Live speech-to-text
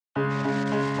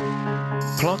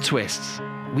Plot twists.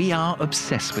 We are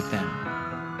obsessed with them.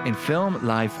 In film,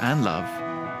 life, and love,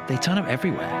 they turn up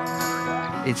everywhere.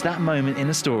 It's that moment in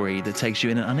a story that takes you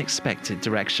in an unexpected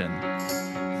direction.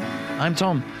 I'm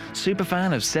Tom, super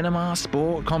fan of cinema,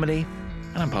 sport, comedy,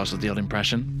 and I'm partial to the odd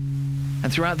impression.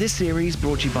 And throughout this series,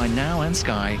 brought to you by Now and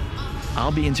Sky,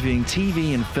 I'll be interviewing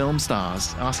TV and film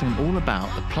stars, asking them all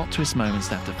about the plot twist moments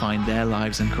that define their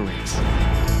lives and careers.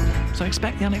 So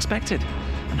expect the unexpected,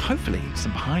 and hopefully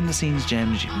some behind-the-scenes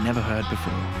gems you've never heard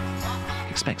before.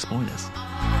 Expect spoilers.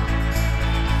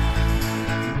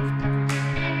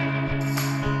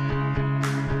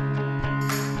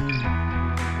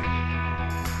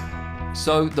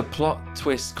 So the plot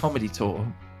twist comedy tour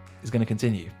is going to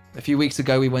continue. A few weeks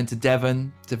ago, we went to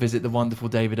Devon to visit the wonderful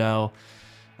David Earl.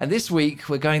 And this week,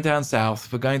 we're going down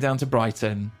south. We're going down to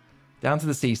Brighton, down to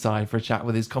the seaside for a chat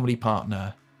with his comedy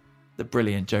partner, the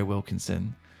brilliant Joe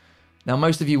Wilkinson. Now,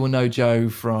 most of you will know Joe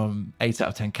from 8 out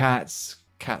of 10 Cats,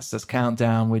 Cats Does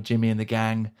Countdown with Jimmy and the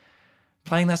gang,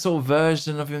 playing that sort of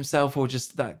version of himself, or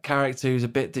just that character who's a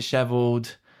bit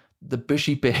disheveled, the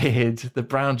bushy beard, the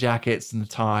brown jackets and the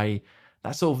tie,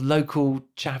 that sort of local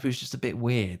chap who's just a bit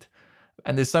weird.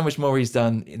 And there's so much more he's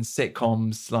done in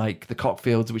sitcoms like The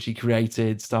Cockfields, which he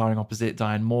created, starring opposite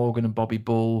Diane Morgan and Bobby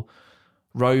Bull,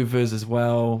 Rovers as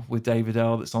well with David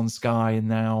Earl, that's on Sky, and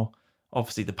now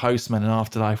obviously The Postman and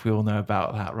Afterlife, we all know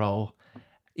about that role.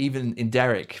 Even in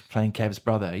Derek, playing Kev's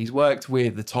brother, he's worked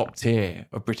with the top tier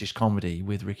of British comedy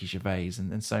with Ricky Gervais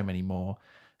and so many more.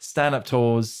 Stand-up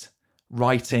tours,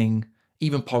 writing,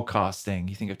 even podcasting.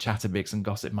 You think of Chatterbix and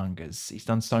Gossip Mongers. He's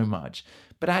done so much.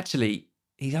 But actually,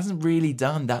 he hasn't really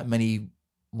done that many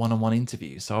one-on-one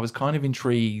interviews. So I was kind of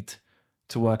intrigued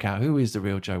to work out who is the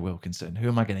real Joe Wilkinson? Who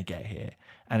am I going to get here?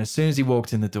 And as soon as he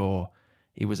walked in the door,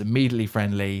 he was immediately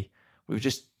friendly. We were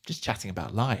just chatting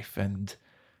about life. And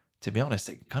to be honest,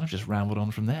 it kind of just rambled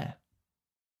on from there.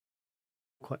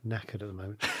 Quite knackered at the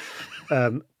moment.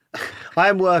 I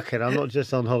am working. I'm not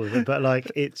just on holiday, but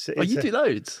like it's you do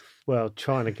loads. Well,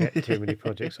 trying to get too many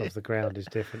projects off the ground is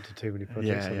different to too many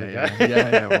projects on the go.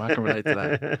 Yeah. Well, I can relate to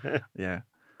that. Yeah.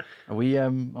 Are we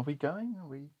going? Oh,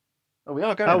 we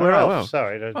are going. Oh, we're off. Well.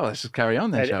 Sorry. Well, let's just carry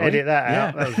on then, shall we? Edit that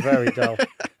out. That was very dull.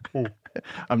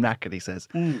 I'm knackered, he says.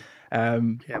 It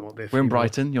won't be we're in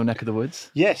Brighton, your neck of the woods.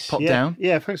 Yes. Pop down.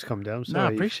 Yeah, thanks for coming down. Sorry, no,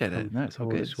 I appreciate it. No, it's all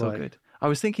good. It's all good. I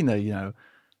was thinking though,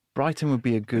 Brighton would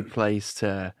be a good place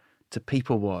to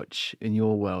people watch in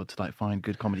your world, to like find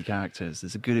good comedy characters.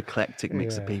 There's a good eclectic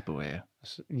mix of people here.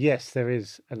 Yes, there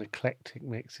is. An eclectic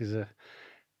mix is a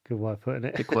good way of putting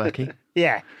it. A bit quirky.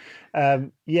 Yeah.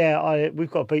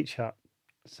 We've got a beach hut.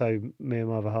 So me and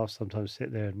my other half sometimes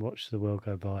sit there and watch the world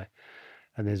go by.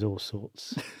 And there's all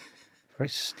sorts. Very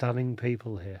stunning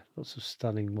people here. Lots of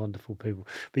stunning, wonderful people.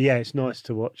 But yeah, it's nice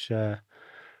to watch.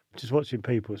 Just watching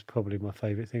people is probably my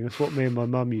favourite thing. It's what me and my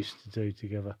mum used to do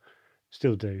together.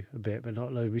 Still do a bit, but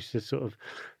not loads. We used to sort of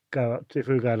go up, if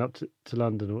we were going up to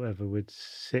London or whatever, we'd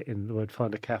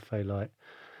find a cafe like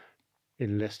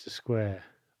in Leicester Square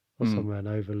or somewhere and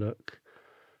overlook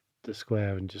the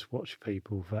square and just watch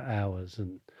people for hours.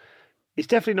 And it's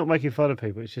definitely not making fun of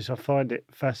people. It's just, I find it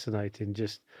fascinating,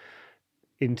 just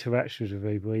interactions with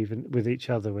people, even with each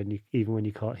other, when you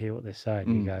can't hear what they're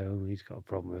saying. You go, oh, he's got a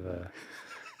problem with her.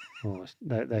 Or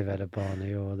they've had a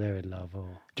Barney, or they're in love.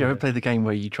 Or do you ever play the game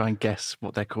where you try and guess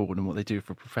what they're called and what they do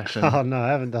for a profession? Oh no, I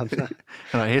haven't done that.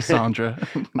 Right, here's Sandra.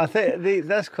 I think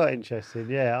that's quite interesting.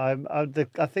 Yeah,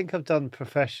 I think I've done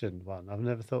profession one. I've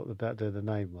never thought about doing the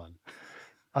name one.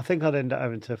 I think I'd end up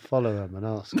having to follow them and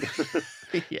ask,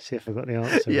 see if I've got the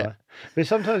answer right. But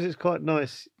sometimes it's quite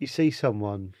nice. You see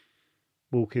someone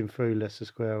walking through Leicester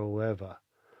Square or wherever,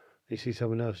 you see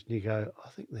someone else, and you go, I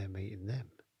think they're meeting them.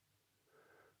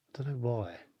 I don't know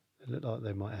why. They look like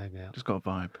they might hang out. Just got a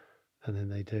vibe. And then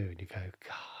they do, and you go,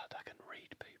 God, I can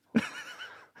read people.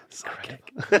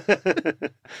 Incredible.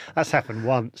 That's happened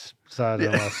once, so I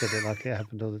don't know why I said it like it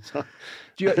happened all the time.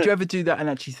 Do you ever do that and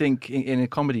actually think in a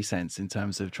comedy sense, in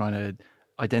terms of trying to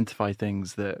identify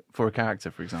things that for a character,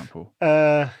 for example?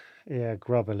 Yeah,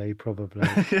 grubbily, probably.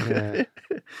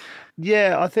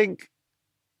 Yeah, I think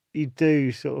you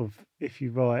do sort of, if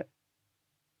you write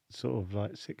sort of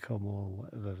like sitcom or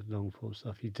whatever long form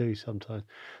stuff, you do sometimes.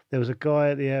 There was a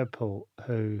guy at the airport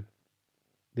who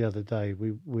the other day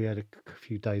we had a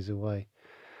few days away,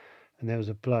 and there was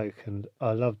a bloke, and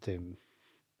I loved him.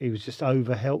 He was just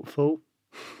over helpful,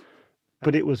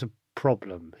 but it was a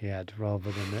problem he had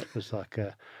rather than it was like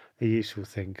a useful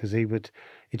thing, because he'd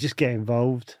just get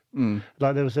involved.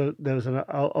 Like there was an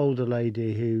older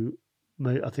lady who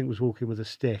I think was walking with a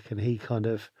stick, and he kind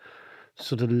of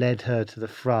sort of led her to the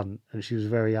front, and she was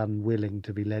very unwilling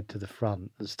to be led to the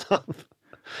front and stuff.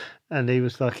 And it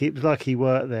was like he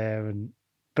worked there,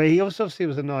 but he also obviously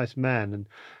was a nice man,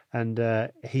 and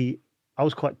I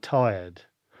was quite tired,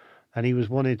 and he was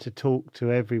wanting to talk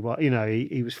to everyone.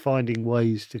 He was finding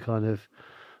ways to kind of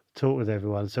talk with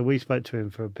everyone. So we spoke to him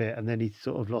for a bit, and then he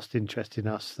sort of lost interest in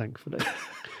us, thankfully. And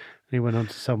he went on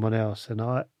to someone else, and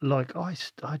I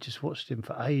just watched him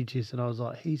for ages, and I was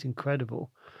like, he's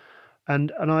incredible.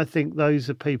 And I think those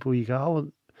are people you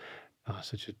go,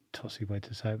 such a tossy way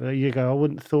to say it, but you go, I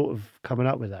wouldn't have thought of coming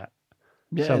up with that.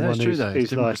 Yeah, that's true though.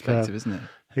 It's a different perspective, isn't it?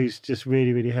 Who's just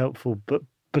really, really helpful, but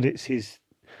it's his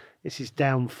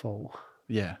downfall.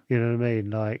 Yeah. You know what I mean?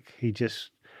 Like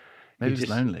Maybe he's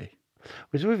lonely.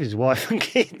 Was with his wife and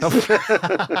kids.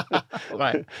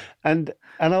 Right. And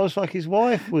I was like, his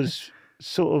wife was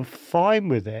sort of fine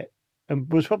with it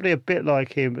and was probably a bit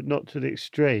like him, but not to the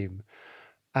extreme.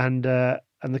 And the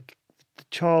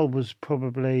child was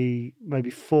probably maybe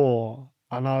 4.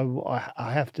 And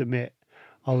I have to admit,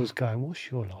 I was going, what's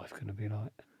your life going to be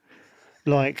like?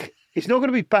 Like, it's not going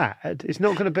to be bad. It's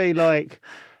not going to be like,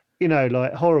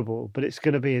 like horrible, but it's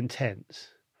going to be intense.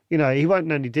 He won't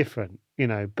know any different,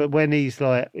 but when he's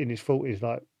like in his 40s,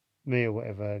 like me or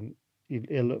whatever, and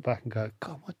he'll look back and go,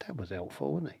 God, my dad was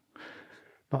helpful, wasn't he?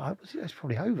 Like, it's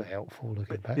probably over helpful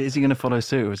looking back. Is he going to follow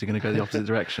suit, or is he going to go the opposite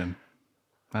direction?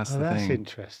 That's the thing. That's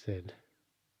interesting.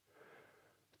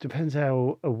 Depends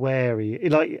how aware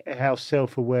how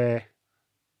self-aware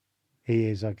he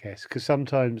is, I guess. Because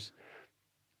sometimes,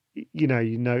 you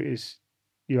notice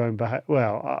your own behaviour.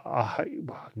 Well,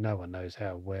 no one knows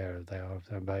how aware they are of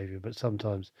their own behaviour, but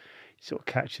sometimes you sort of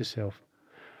catch yourself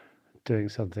doing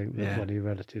something that one of your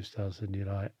relatives does, and you're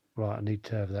like, right, I need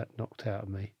to have that knocked out of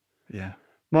me. Yeah.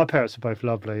 My parents are both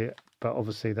lovely, but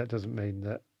obviously that doesn't mean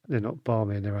that they're not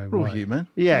balmy in their own We're way. all human.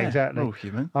 Yeah, exactly. We're all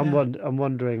human. I'm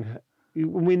wondering.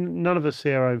 None of us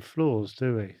see our own flaws,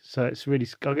 do we? So it's really,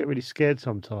 I get really scared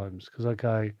sometimes because I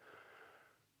go,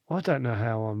 I don't know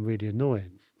how I'm really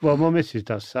annoying. Well, my missus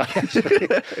does say, actually.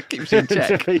 Keeps you in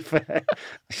check. To be fair,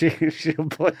 she'll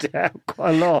point it out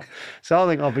quite a lot. So I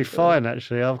think I'll be fine,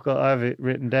 actually. I have it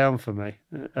written down for me.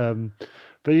 But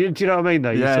do you know what I mean,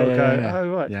 though? You sort of go, oh,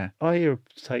 right. Yeah. I hear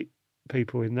take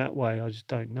people in that way. I just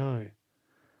don't know.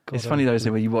 God, it's funny, though, isn't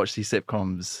it, when you watch these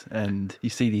sitcoms and you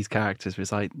see these characters, where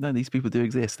it's like, no, these people do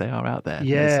exist. They are out there.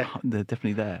 Yeah. They're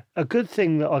definitely there. A good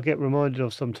thing that I get reminded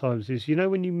of sometimes is,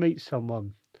 when you meet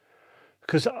someone,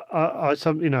 because I've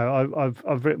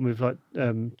written with like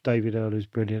David Earl, who's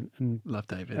brilliant, and Love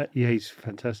David. Yeah, he's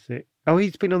fantastic. Oh,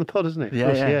 he's been on the pod, hasn't he?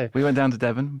 Yeah. We went down to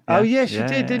Devon. Yeah. Oh, yes, you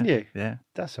did, didn't you? Yeah.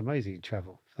 That's amazing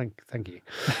travel. Thank you.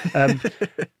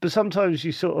 But sometimes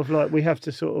you sort of like, we have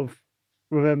to sort of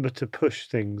remember to push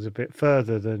things a bit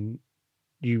further than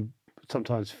you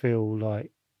sometimes feel like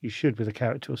you should with a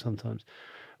character, or sometimes,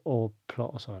 or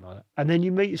plot or something like that. And then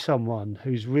you meet someone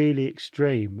who's really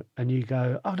extreme and you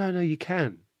go, oh, no, you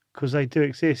can, because they do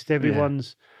exist.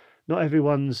 Not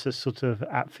everyone's a sort of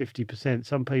at 50%.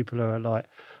 Some people are like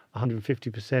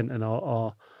 150% and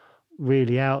are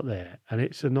really out there. And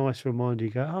it's a nice reminder.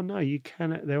 You go, oh, no, you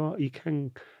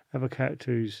can have a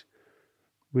character who's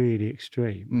really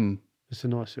extreme. It's a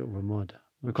nice little reminder.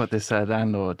 We've got this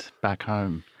landlord back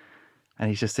home, and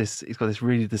he's got this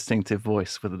really distinctive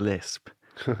voice with a lisp.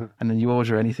 And then you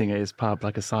order anything at his pub,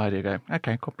 like a cider, you go,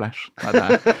 okay, God bless, like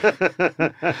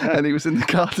that. And he was in the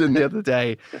garden the other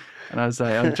day, and I was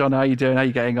like, oh, John, how are you doing? How are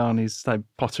you getting on? He's like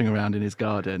potting around in his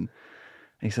garden.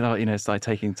 And he said, oh, it's like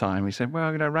taking time. He said,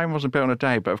 well, Rome wasn't built on a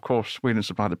day, but of course we didn't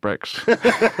supply the bricks.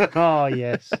 Oh,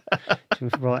 yes. She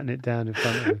was writing it down in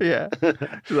front of him. Yeah.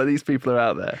 Like, these people are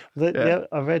out there. Yeah,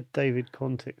 I read David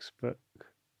Contick's book,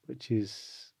 which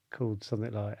is called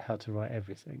something like How to Write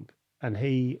Everything. And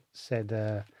he said,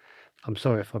 I'm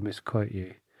sorry if I misquote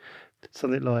you,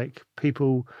 something like,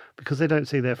 people, because they don't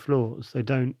see their flaws,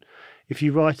 if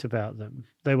you write about them,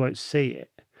 they won't see it.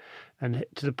 And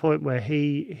to the point where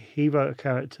he wrote a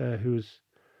character who was,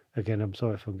 again, I'm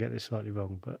sorry if I'm getting this slightly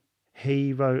wrong, but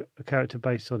he wrote a character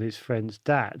based on his friend's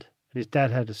dad. And his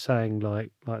dad had a saying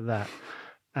like that.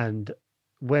 And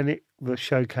when the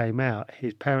show came out,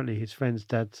 apparently his friend's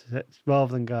dad said,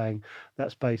 rather than going,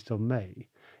 that's based on me,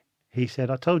 he said,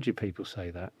 I told you people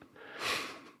say that.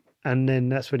 And then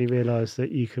that's when he realised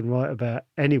that you can write about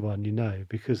anyone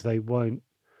because they won't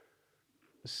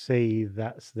see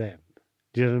that's them.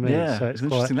 Do you know what I mean? Yeah, so it's an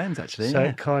interesting lens, actually. So yeah.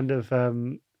 it kind of,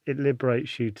 it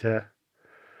liberates you to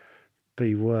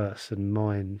be worse and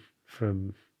mine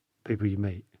from people you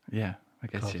meet. Yeah, I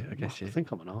guess you. I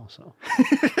think I'm an arsehole.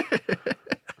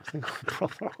 I think I'm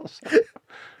proper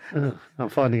arsehole. I'm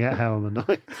finding out how I'm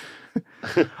annoying.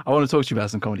 I want to talk to you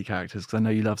about some comedy characters because I know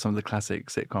you love some of the classic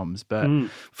sitcoms. But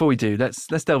before we do, let's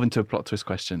delve into a plot twist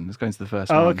question. Let's go into the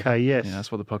first one. Oh, okay, yes. Yeah,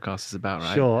 that's what the podcast is about,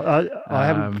 right? Sure. I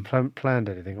haven't planned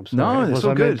anything. I'm sorry. No, it's Was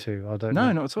all I good. mead to? I don't No,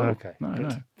 know. not at all. Okay. No,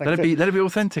 good. no. Let it be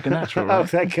authentic and natural, right? Oh,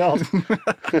 thank God.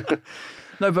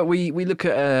 No, but we look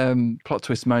at plot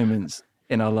twist moments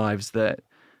in our lives that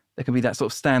there can be that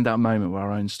sort of standout moment where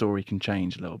our own story can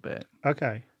change a little bit.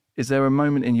 Okay. Is there a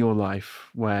moment in your life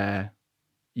where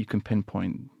you can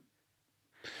pinpoint?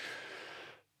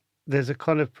 There's a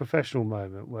kind of professional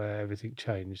moment where everything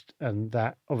changed, and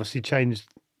that obviously changed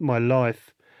my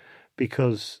life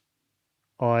because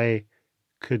I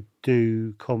could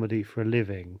do comedy for a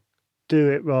living,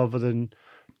 do it rather than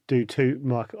do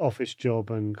my office job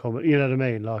and comedy. You know what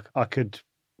I mean? Like I could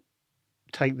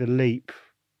take the leap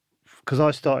because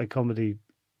I started comedy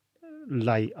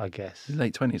late, I guess.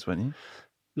 Late 20s, weren't you?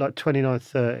 Like 29,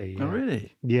 30. Oh, Yeah.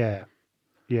 really? Yeah.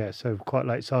 Yeah. So quite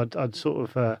late. So I'd sort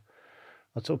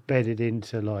of bedded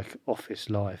into like office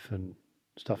life and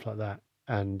stuff like that.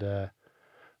 And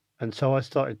so I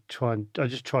started I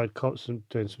just tried constant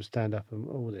doing some stand up and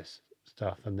all this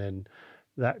stuff. And then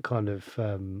that kind of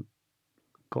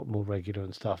got more regular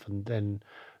and stuff. And then,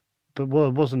 but I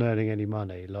wasn't earning any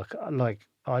money. Like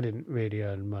I didn't really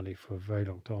earn money for a very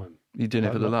long time. You doing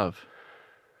it for the love?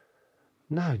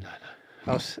 No.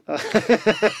 I was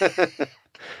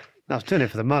doing it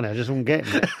for the money. I just wasn't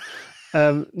getting it.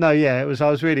 No, yeah, I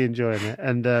was really enjoying it,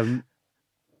 and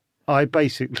I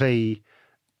basically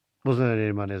wasn't earning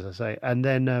any money, as I say. And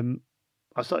then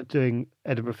I started doing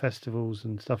Edinburgh festivals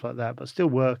and stuff like that, but still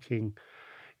working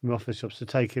in my office jobs, so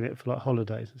taking it for like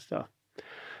holidays and stuff.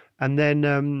 And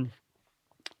then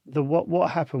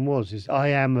what happened was I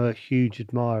am a huge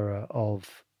admirer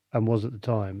of, and was at the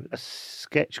time, a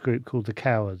sketch group called The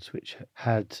Cowards, which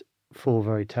had 4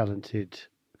 very talented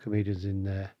comedians in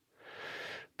there,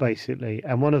 basically.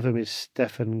 And one of them is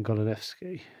Stefan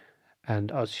Golonevsky.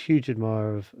 And I was a huge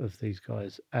admirer of these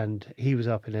guys. And he was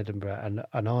up in Edinburgh,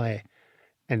 and I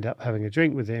ended up having a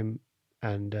drink with him.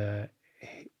 And I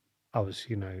was,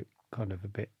 kind of a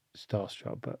bit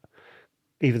starstruck. But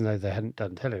even though they hadn't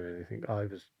done telly or anything, I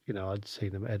was, I'd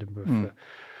seen them at Edinburgh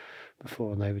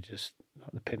before, and they were just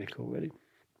like the pinnacle, really.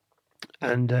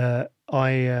 And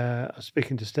I was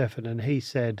speaking to Stefan, and he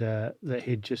said that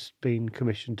he'd just been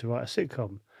commissioned to write a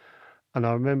sitcom. And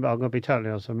I remember, I'm going to be totally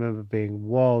honest, I remember being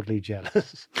wildly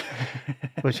jealous,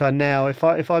 which I now, if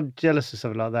I'm jealous of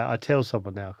something like that, I tell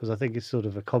someone now because I think it's sort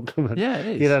of a compliment. Yeah, it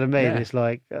is. You know what I mean? Yeah. It's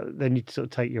like, then you sort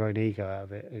of take your own ego out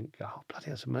of it and go, oh, bloody,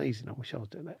 that's amazing. I wish I was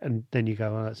doing that. And then you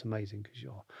go, oh, that's amazing because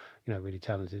you're, really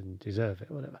talented and deserve it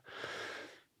or whatever.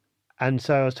 And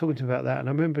so I was talking to him about that. And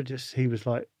I remember he was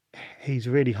like, he's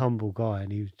a really humble guy,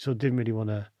 and he sort of didn't really want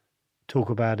to talk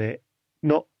about it,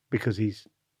 not because he's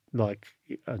like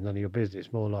none of your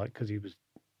business, more like because he was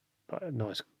like a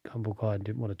nice, humble guy and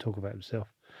didn't want to talk about himself.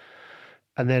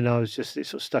 And then it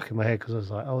sort of stuck in my head because I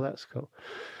was like, oh, that's cool.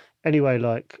 Anyway,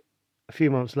 like a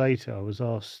few months later, I was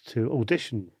asked to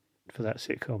audition for that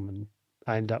sitcom, and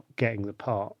I ended up getting the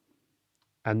part.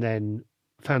 And then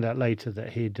found out later that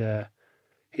he'd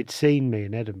seen me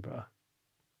in Edinburgh.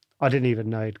 I didn't even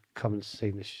know he'd come and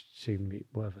seen me,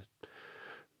 whatever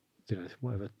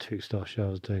 2-star show I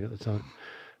was doing at the time.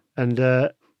 And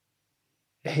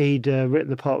he'd written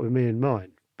the part with me in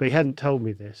mind, but he hadn't told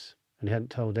me this, and he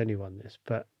hadn't told anyone this.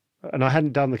 And I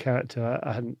hadn't done the character,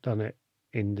 I hadn't done it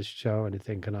in the show or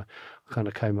anything, and I kind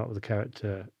of came up with the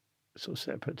character sort of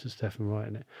separate to Stefan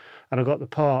writing it. And I got the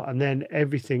part, and then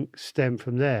everything stemmed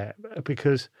from there,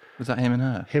 because... Was that him and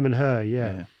her? Him and her,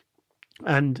 yeah.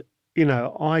 And, I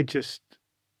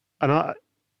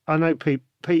know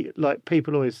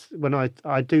people always, when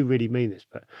I do really mean this,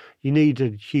 but you need a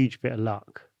huge bit of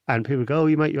luck. And people go, oh,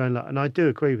 you make your own luck. And I do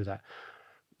agree with that.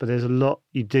 But there's a lot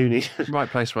you do need. Right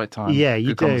place, right time. Yeah,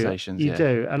 you Good do. Conversations. You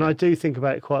do. And I do think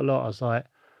about it quite a lot. I was like,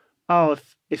 oh,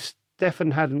 if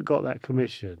Stefan hadn't got that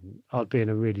commission, I'd be in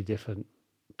a really different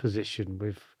position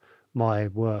with my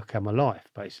work and my life,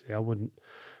 basically. I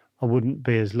wouldn't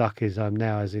be as lucky as I'm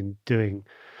now, as in doing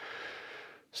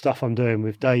stuff I'm doing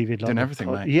with David, like doing everything,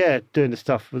 mate. Yeah, doing the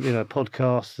stuff with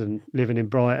podcasts and living in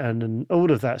Brighton, and all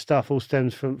of that stuff all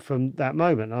stems from that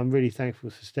moment. I'm really thankful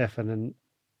for Stefan, and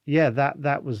yeah,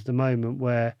 that was the moment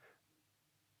where,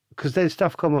 because there's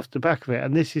stuff come off the back of it,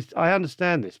 and I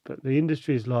understand this, but the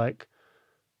industry is like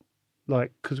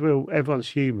because everyone's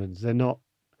humans. They're not,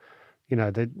 they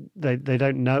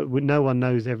don't know. No one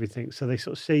knows everything, so they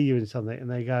sort of see you in something and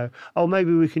they go, oh,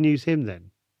 maybe we can use him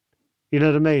then. You know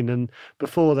what I mean? And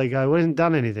before they go, well, he hasn't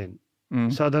done anything.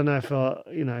 So I don't know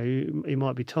if he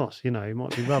might be tossed. He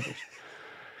might be rubbish.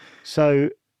 So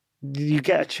you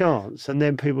get a chance, and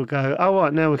then people go, "Oh,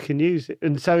 right, now we can use it,"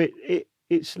 and so it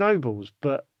snowballs.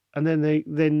 And then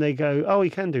they go, "Oh, he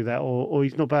can do that," or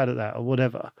he's not bad at that, or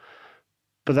whatever.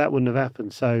 But that wouldn't have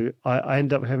happened. So I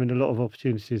end up having a lot of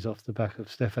opportunities off the back of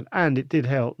Stefan, and it did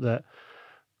help that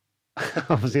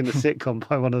I was in a sitcom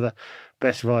by one of the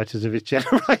best writers of his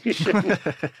generation.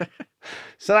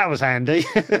 So that was handy.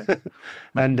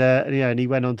 And and he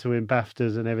went on to win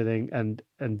BAFTAs and everything and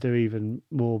do even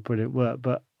more brilliant work.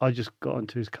 But I just got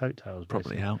onto his coattails.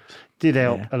 Probably helped. Did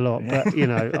help a lot.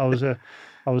 Yeah. But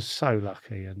I was so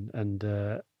lucky and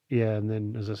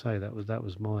then as I say, that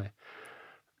was my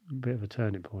bit of a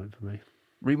turning point for me.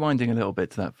 Rewinding a little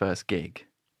bit to that first gig.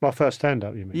 My first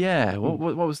stand-up, you mean? Yeah. What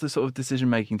was the sort of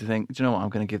decision-making to think, do you know what, I'm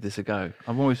going to give this a go?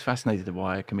 I'm always fascinated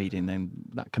by a comedian and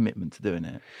that commitment to doing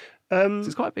it. So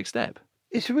it's quite a big step.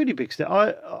 It's a really big step.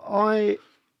 I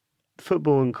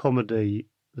football and comedy,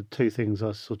 the two things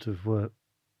I sort of were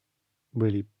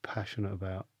really passionate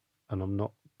about, and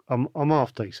I'm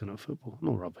half decent at football. I'm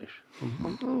not rubbish.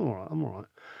 I'm all right. I'm all right.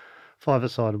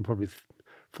 5-a-side, I'm probably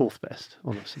fourth best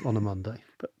on a Monday,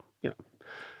 but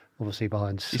obviously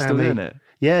behind Sammy. You still doing it?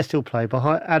 Yeah, still play.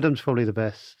 Behind Adam's probably the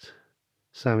best.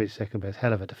 Sammy's second best.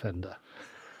 Hell of a defender.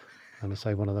 And I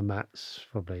say one of the Matts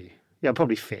probably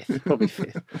fifth. Probably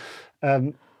fifth.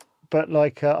 But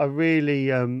I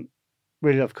really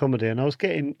love comedy, and I was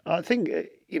getting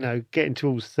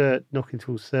towards 30, knocking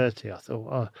towards 30. I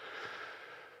thought,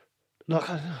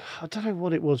 I don't know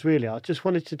what it was really. I just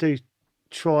wanted to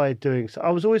try doing. So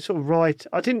I was always sort of write.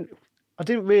 I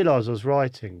didn't realise I was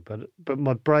writing, but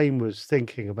my brain was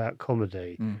thinking about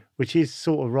comedy, which is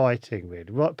sort of writing,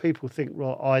 really. Right? People think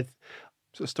sort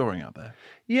of storing up there.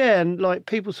 Yeah, and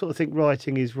people sort of think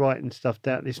writing is writing stuff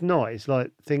down. It's not. It's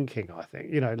like thinking. I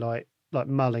think like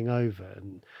mulling over,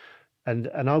 and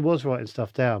I was writing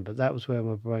stuff down, but that was where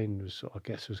my brain was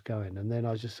was going. And then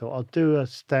I just thought I'll do a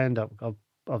stand up.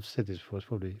 I've said this before. It's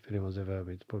probably, if anyone's ever heard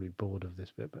me, it's probably bored of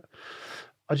this bit, but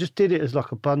I just did it as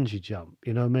like a bungee jump.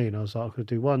 You know what I mean? I was like, I could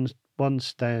do one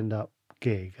stand up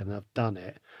gig, and I've done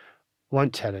it. I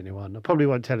won't tell anyone. I probably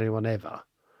won't tell anyone ever,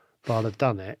 but I'll have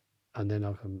done it, and then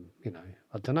I can,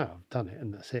 I don't know, I've done it,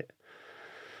 and that's it.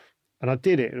 And I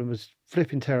did it, and it was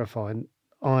flipping terrifying.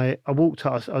 I walked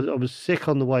up. I was sick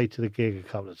on the way to the gig a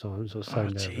couple of times. I was so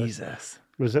nervous. Jesus!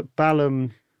 It was at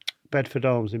Balham, Bedford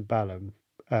Arms in Balham.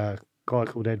 A guy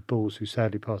called Ed Balls, who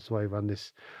sadly passed away, ran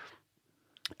this.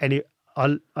 And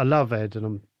I love Ed and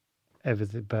I'm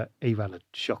everything, but he ran a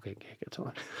shocking gig at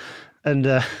times. And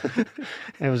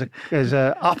it was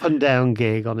a up and down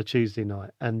gig on a Tuesday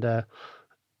night. And I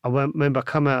remember I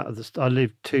come out of I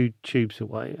lived 2 tubes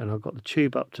away, and I got the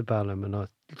tube up to Balham, and I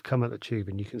come out the tube,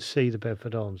 and you can see the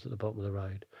Bedford Arms at the bottom of the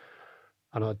road.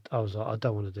 And I was like, I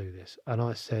don't want to do this. And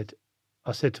I said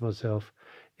to myself,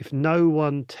 if no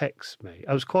one texts me,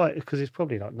 because it's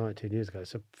probably like 19 years ago,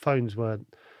 so phones weren't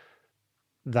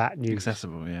that new.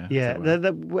 Accessible, yeah. Yeah,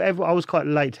 I was quite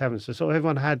late having, so sort of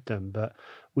everyone had them, but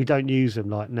we don't use them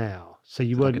like now. So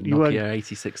you weren't... Like a Nokia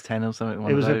 8610 or something,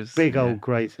 one of those. It was a big old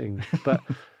grey thing, but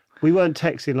we weren't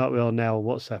texting like we are now, or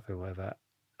WhatsApp or whatever.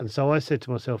 And so I said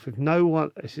to myself, if no one...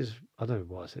 I don't know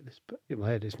why I said this, but in my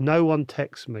head, if no one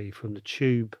texts me from the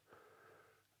tube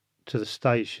to the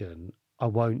station, I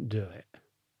won't do it.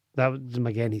 That doesn't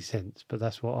make any sense, but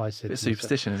that's what I said. It's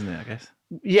superstition, isn't it, I guess?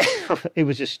 Yeah, it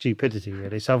was just stupidity,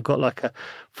 really. So I've got like a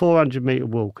 400-metre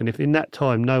walk, and if in that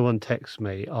time no one texts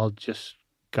me, I'll just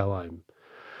go home.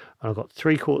 And I got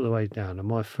 3/4 of the way down, and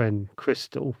my friend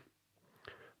Crystal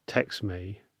texts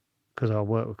me, because I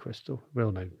work with Crystal,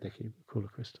 real name Nikki, we call her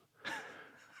Crystal.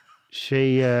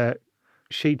 She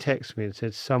texts me and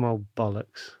said some old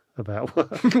bollocks about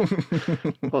work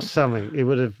or something. It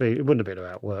wouldn't have been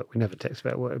about work. We never text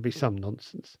about work. It'd be some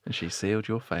nonsense. And she sealed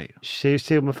your fate. She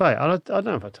sealed my fate. I don't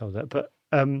know if I told that, but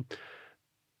and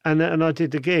I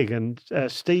did the gig, and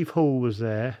Steve Hall was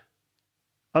there,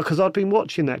 because I'd been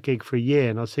watching that gig for a year,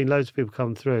 and I'd seen loads of people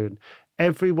come through, and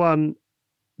everyone,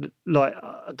 like,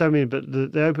 I don't mean, but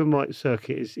the open mic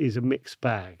circuit is a mixed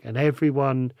bag, and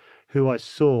everyone who I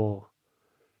saw,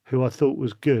 who I thought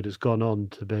was good, has gone on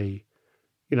to be,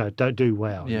 don't do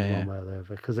well in one way or the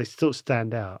other, because they still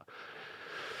stand out.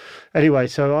 Anyway,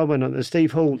 so I went on, and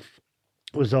Steve Hall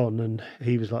was on, and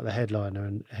he was like the headliner,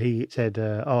 and he said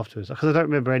afterwards, because I don't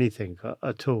remember anything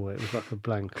at all, it was like a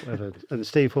blank, whatever. And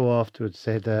Steve Hall afterwards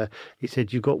said, he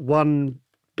said, you've got one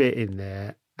bit in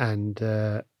there, and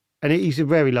he's a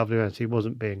very lovely man, so he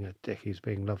wasn't being a dick, he was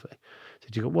being lovely. He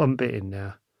said, you've got one bit in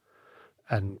there,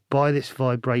 and buy this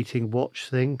vibrating watch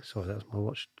thing. Sorry, that was my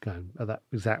watch going at that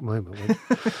exact moment.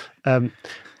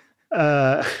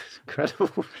 It's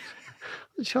incredible.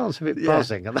 The chance of it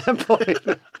buzzing at that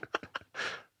point.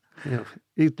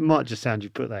 It might just sound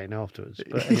you put that in afterwards,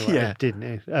 but anyway, it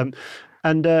didn't.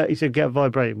 And he said, get a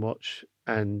vibrating watch,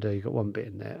 and you got one bit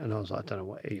in there. And I was like, I don't know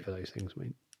what either of those things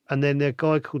mean. And then there's a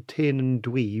guy called Tien and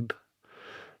Dweeb,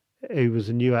 who was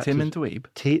a new actor. Tim and Dweeb?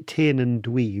 Tien and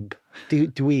Dweeb.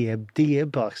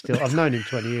 Dweeb. I've known him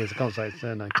 20 years. I can't say his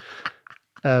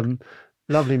surname.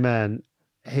 Lovely man.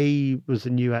 He was a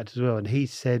new actor as well. And he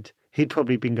said he'd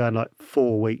probably been going like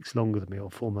 4 weeks longer than me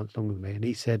or 4 months longer than me. And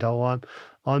he said,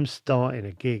 I'm starting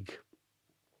a gig.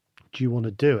 Do you want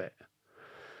to do it?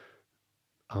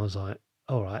 I was like,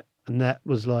 all right. And that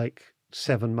was like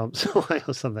 7 months away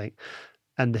or something.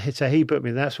 And so he put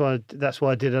me, that's why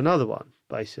I did another one,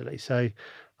 basically. So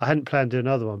I hadn't planned to do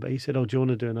another one, but he said, oh, do you want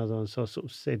to do another one? So I sort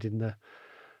of said in the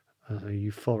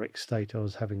euphoric state I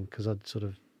was having, because I'd sort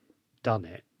of done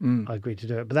it, I agreed to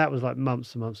do it. But that was like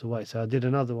months and months away. So I did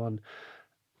another one.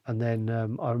 And then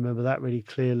I remember that really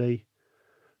clearly.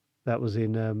 That was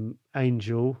in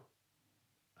Angel.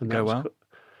 And Go well?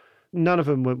 None of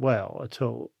them went well at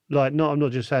all. Like, I'm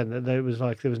not just saying that. There was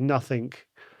nothing.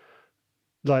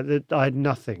 Like I had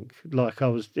nothing. Like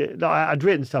I'd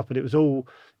written stuff, but it was all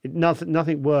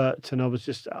nothing worked, and I was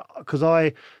just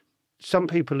because some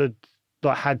people had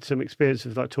like had some experience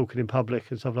of like talking in public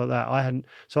and stuff like that. I hadn't,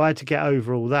 so I had to get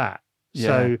over all that.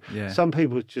 So some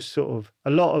people just sort of,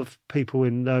 a lot of people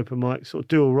in the open mic sort of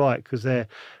do all right because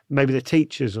maybe they're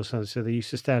teachers or something, so they used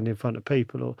to stand in front of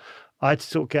people. Or I had to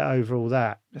sort of get over all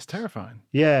that. That's terrifying.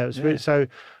 Yeah, it was really, so.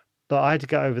 But I had to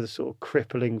get over the sort of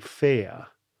crippling fear,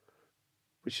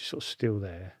 which is sort of still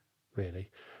there, really.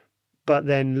 But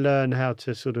then learn how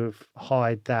to sort of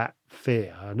hide that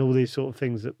fear and all these sort of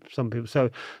things that some people. So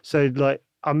like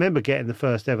I remember getting the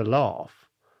first ever laugh,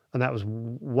 and that was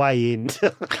way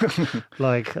into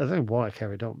like I don't know why I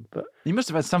carried on, but you must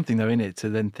have had something though in it to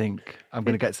then think I'm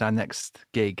going to get to our next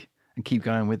gig and keep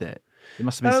going with it. It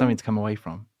must have been something to come away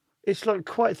from. It's like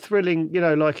quite thrilling,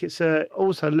 like it's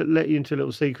also let you into a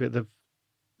little secret. A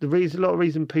lot of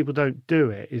reason people don't do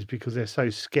it is because they're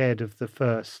so scared of the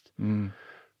first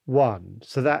one.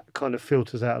 So that kind of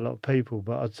filters out a lot of people.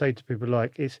 But I'd say to people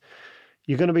like,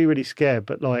 you're going to be really scared,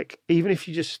 but like, even if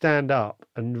you just stand up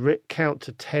and count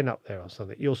to 10 up there or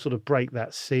something, you'll sort of break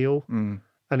that seal and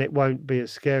it won't be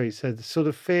as scary. So the sort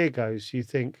of fear goes, you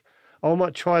think, oh, I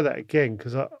might try that again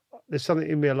because there's something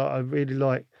in me I really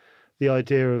like the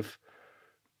idea of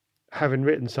having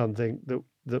written something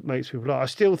that makes people laugh. I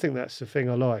still think that's the thing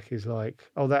I like, is like,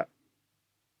 oh,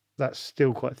 that's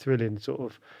still quite thrilling, sort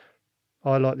of.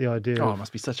 I like the idea. Oh, it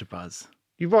must be such a buzz.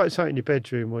 You write something in your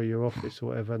bedroom or your office or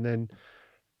whatever, and then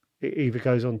it either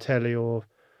goes on telly or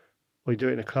you do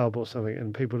it in a club or something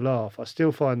and people laugh. I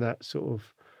still find that sort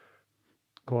of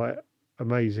quite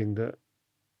amazing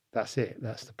that's it.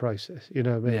 That's the process. You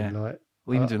know what I mean? Yeah. Like,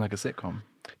 Well, even doing like a sitcom.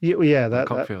 Yeah, that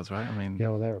Cockfields, right? I mean, yeah,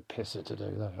 well, they're a pisser to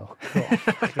do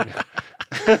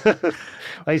that.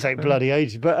 They take bloody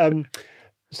ages, but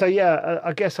so yeah,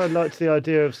 I guess I liked the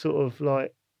idea of sort of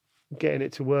like getting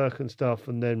it to work and stuff,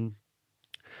 and then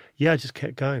I just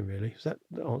kept going. Really,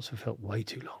 the answer felt way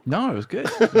too long. No, it was good.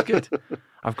 It was good.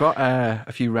 I've got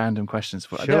a few random questions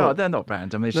for you. Sure. They're not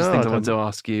random. It's just things I want to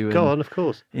ask you. Go on, of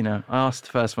course. I asked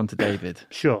the first one to David.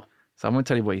 Sure. So I'm going to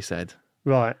tell you what he said.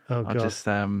 Right. Oh, God. I'll just,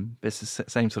 it's the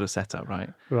same sort of setup, right?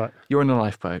 Right. You're in a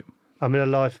lifeboat. I'm in a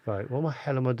lifeboat. What the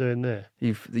hell am I doing there?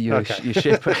 Your Okay.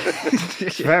 ship.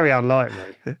 It's very unlike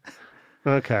me.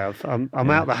 Okay, I'm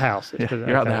out the house.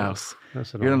 You're out the house.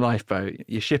 You're in a lifeboat.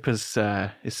 Your ship is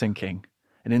sinking.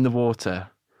 And in the water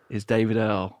is David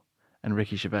Earl and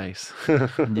Ricky Gervais.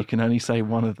 And you can only say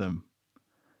one of them.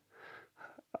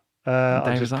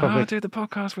 David's like, I'll do the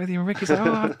podcast with you. And Ricky's like,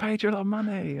 I've paid you a lot of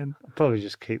money. And I'll probably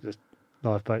just keep the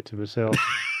lifeboat to myself.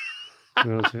 To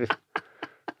be honest with you.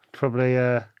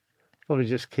 Probably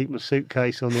just keep my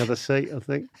suitcase on the other seat, I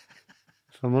think,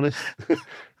 if I'm honest.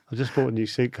 I just bought a new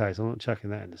suitcase. I'm not chucking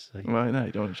that in the sea. Well, no,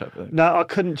 you don't want to chuck that. No, I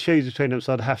couldn't choose between them,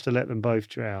 so I'd have to let them both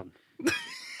drown.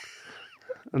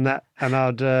 and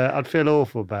I'd feel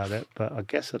awful about it, but I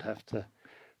guess I'd have to.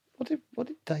 What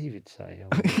did David say?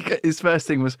 His first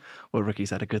thing was, well,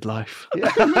 Ricky's had a good life.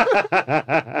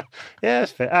 Yeah,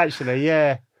 that's fair. Actually,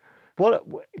 yeah. What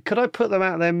could I put them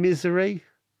out of their misery?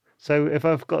 So if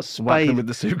I've got a spade, whack them with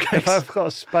the suitcase. If I've got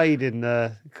a spade in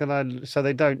there, can I? So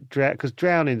they don't drown, because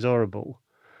drowning's horrible.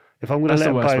 If I'm going to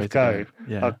let them both go,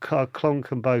 I'll clonk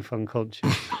them both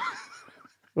unconscious,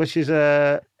 which is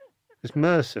it's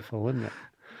merciful, isn't it?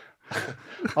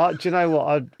 Do you know what?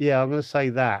 I'm going to say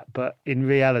that, but in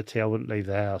reality, I wouldn't leave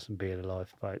the house and be in a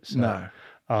lifeboat. So No.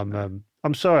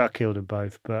 I'm sorry I killed them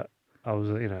both, but I was,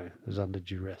 under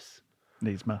duress.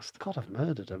 Needs must. God, I've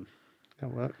murdered them.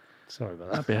 Can't work. Sorry about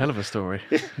that. That'd be a hell of a story.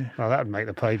 Well, that would make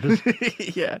the papers.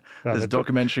 Yeah. Well, There's a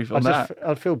documentary on that.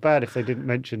 I'd feel bad if they didn't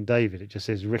mention David. It just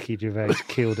says Ricky Gervais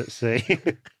killed at sea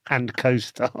and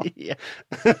co-star. Yeah.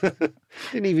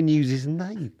 Didn't even use his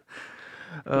name.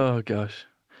 Oh, gosh.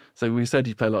 So we said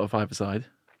you play a lot of five-a-side.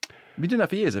 You've been doing that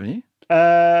for years, haven't you?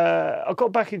 I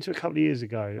got back into it a couple of years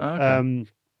ago. Oh, okay.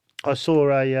 I saw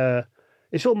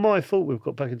it's not my fault we've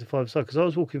got back into five-a-side because I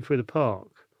was walking through the park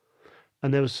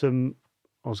and there was some,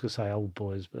 I was going to say old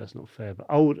boys, but that's not fair, but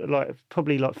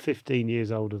probably 15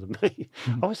 years older than me.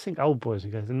 I always think old boys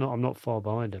and go, I'm not far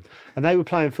behind them. And they were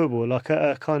playing football, like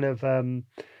a kind of,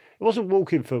 it wasn't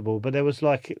walking football, but there was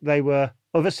they were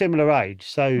of a similar age.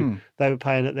 So they were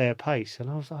playing at their pace. And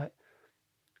I was like,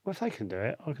 well, if they can do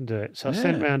it, I can do it. So I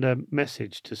sent round a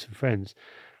message to some friends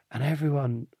and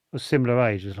everyone of similar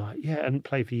age was like, yeah, I hadn't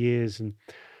played for years. And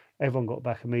everyone got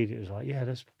back immediately. It was like, yeah,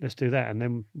 let's do that. And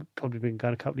then we've probably been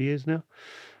going a couple of years now.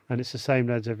 And it's the same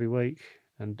lads every week.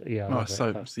 And yeah,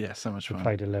 so much fun. I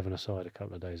played 11 aside a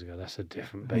couple of days ago. That's a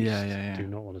different beast. Yeah. Do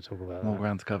not want to talk about More that.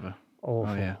 ground to cover.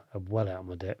 Awful. Oh, yeah. I'm well out of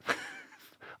my depth.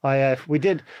 we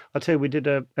did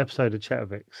an episode of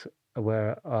Chattervix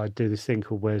where I do this thing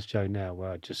called Where's Joe Now,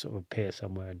 where I just sort of appear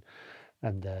somewhere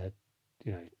and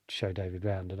show David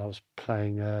round. And I was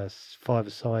playing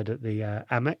five-a-side at the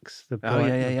Amex, the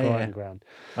Brighton ground.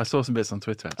 I saw some bits on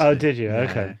Twitter, actually. Oh, did you? Yeah.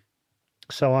 Okay.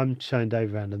 So I'm showing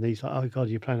David around and he's like, oh, God,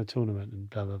 you're playing a tournament and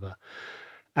blah, blah, blah.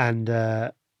 And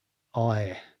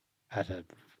I had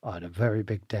a very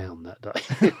big down that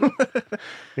day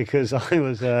because I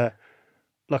was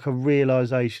like a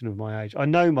realisation of my age. I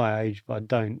know my age, but I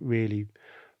don't really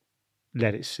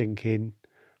let it sink in.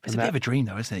 It's a bit of a dream,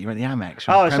 though, isn't it? You're at the Amex.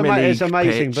 Oh, it's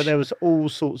amazing. Pitch. But there was all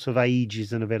sorts of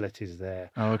ages and abilities there.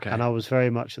 Oh, okay. And I was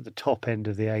very much at the top end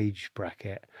of the age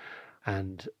bracket.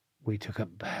 And we took a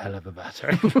hell of a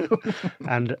battering.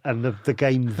 and the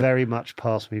game very much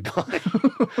passed me by.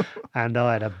 And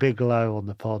I had a big low on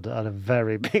the pod. I had a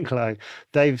very big low.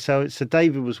 So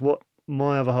David was what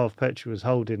my other half, Petra, was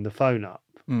holding the phone up.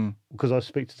 Because I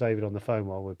speak to David on the phone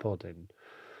while we're podding.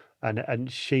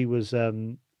 And she was...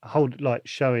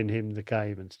 showing him the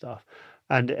game and stuff,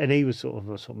 and he was sort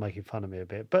of making fun of me a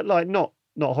bit, but not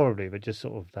horribly, but just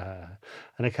sort of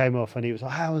and it came off, and he was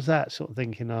like, "How was that?" Sort of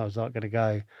thinking I was like going to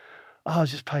go, "Oh, I was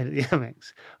just playing at the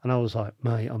Amex," and I was like,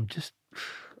 "Mate, I don't think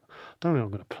I'm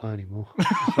going to play anymore."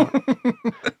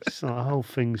 It's like the whole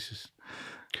thing's just,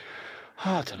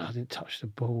 I don't know. I didn't touch the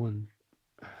ball, and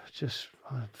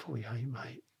I'm 48,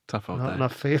 mate. Tough old day. And I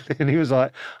feel it. And he was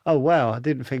like, oh, wow, I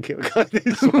didn't think it would go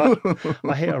this way.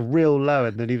 I hit a real low.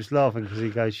 And then he was laughing because he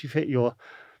goes, you've hit your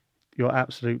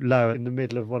absolute low in the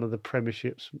middle of one of the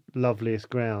Premiership's loveliest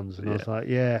grounds. And I was like,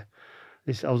 yeah.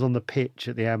 I was on the pitch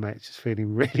at the Amex just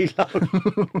feeling really low.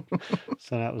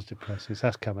 So that was depressing. So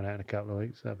that's coming out in a couple of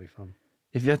weeks. That'll be fun.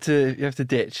 If you have to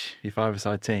ditch your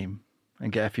five-a-side team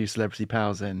and get a few celebrity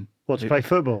pals in. What, to play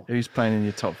football? Who's playing in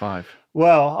your top five?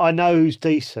 Well, I know who's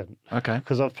decent. Okay.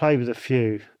 Because I've played with a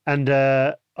few. And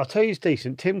I'll tell you who's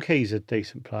decent. Tim Key's a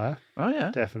decent player. Oh,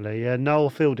 yeah? Definitely. Yeah, Noel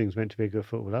Fielding's meant to be a good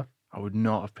footballer. I would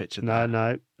not have pictured that.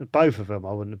 No. Both of them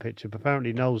I wouldn't have pictured. But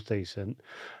apparently Noel's decent.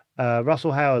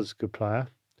 Russell Howard's a good player.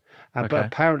 But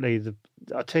apparently,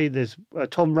 I'll tell you this,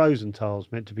 Tom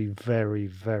Rosenthal's meant to be very,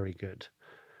 very good.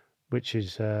 Which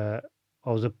is, I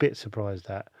was a bit surprised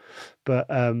at. But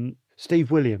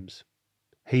Steve Williams,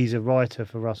 he's a writer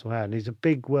for Russell Howard. And he's a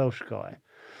big Welsh guy.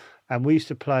 And we used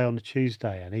to play on a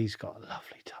Tuesday, and he's got a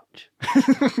lovely touch.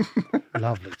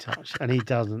 Lovely touch. And he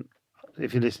doesn't,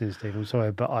 if you're listening, Steve, I'm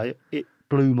sorry, but it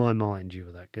blew my mind you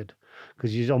were that good.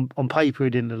 Because on paper, he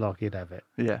didn't look like he'd have it.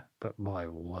 Yeah. But my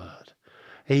word.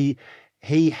 He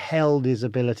held his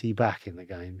ability back in the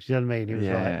games. You know what I mean? He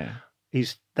was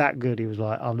he's that good. He was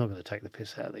like, I'm not going to take the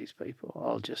piss out of these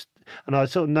people. And I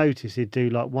sort of noticed he'd do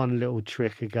like one little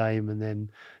trick a game and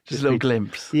then just a little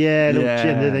glimpse. Yeah,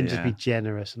 then just be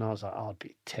generous. And I was like, I'd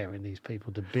be tearing these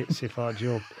people to bits if I had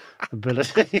your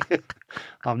ability.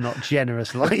 I'm not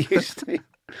generous like I used to.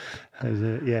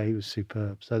 He was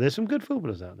superb. So there's some good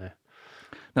footballers out there.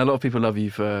 Now, a lot of people love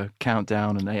you for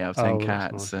Countdown and 8 out of 10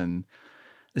 Cats. Nice. And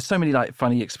there's so many like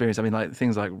funny experiences. I mean, like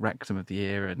things like Rectum of the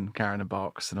Year and Karen and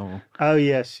Box and all. Oh,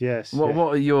 yes. What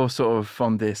are your sort of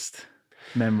fondest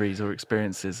memories or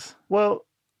experiences? Well,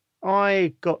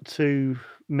 I got to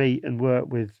meet and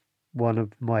work with one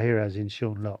of my heroes in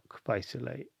Sean Locke,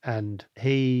 basically. And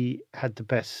he had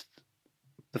the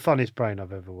funniest brain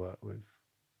I've ever worked with.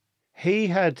 he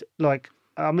had like,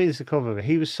 I mean, it's a compliment.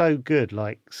 He was so good,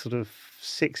 like sort of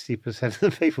 60% of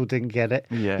the people didn't get it.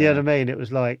 Yeah. You know what I mean? It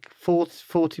was like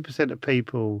 40% of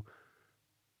people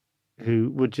who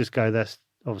would just go, that's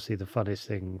obviously the funniest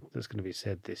thing that's going to be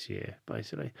said this year,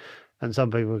 basically. And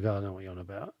some people would go, I know what you're on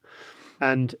about.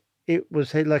 And it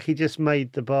was like he just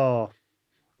made the bar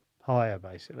higher,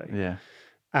 basically. Yeah.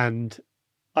 And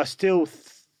I still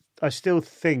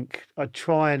think I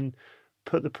try and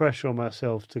put the pressure on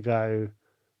myself to go,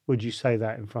 would you say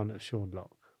that in front of Sean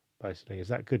Locke? Basically, is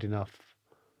that good enough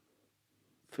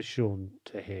for Sean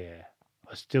to hear?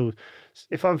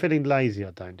 If I'm feeling lazy,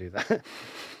 I don't do that.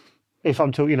 If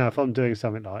I'm talking, if I'm doing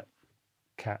something like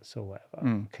Cats or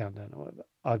whatever, Countdown or whatever,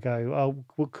 I go, oh,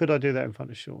 well, could I do that in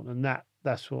front of Sean? And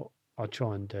that's what I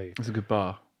try and do. It's a good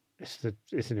bar. It's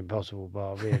an impossible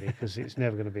bar, really, because it's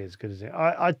never going to be as good as it.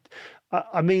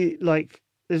 I mean, like,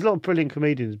 there's a lot of brilliant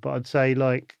comedians, but I'd say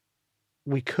like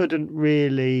we couldn't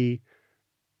really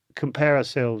compare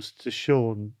ourselves to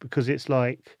Sean because it's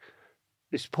like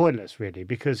it's pointless, really,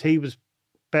 because he was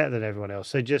better than everyone else.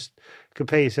 So just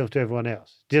compare yourself to everyone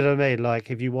else. Do you know what I mean?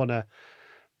 Like, if you want to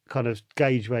kind of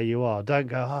gauge where you are, don't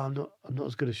go, oh, I'm not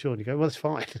as good as Sean. You go, well, that's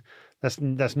fine.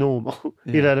 That's normal.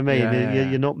 Yeah. You know what I mean? Yeah.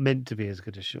 You're not meant to be as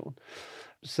good as Sean.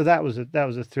 So that was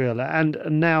a thrill. And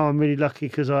now I'm really lucky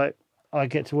because I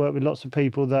get to work with lots of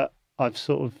people that I've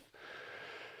sort of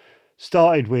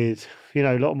started with. You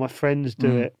know, a lot of my friends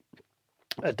do it.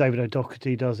 David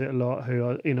O'Doherty does it a lot,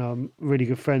 who I'm really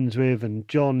good friends with, and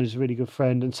John is a really good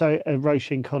friend, and so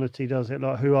Roisin Connaughty does it a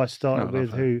lot, who I started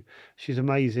with, who she's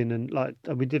amazing, and like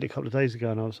we did it a couple of days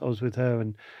ago, and I was with her,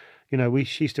 and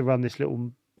she used to run this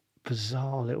little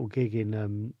bizarre little gig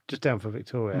in just down from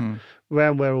Victoria,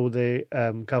 around where all the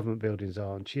government buildings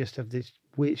are, and she used to have this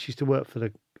weird. She used to work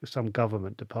for some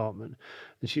government department,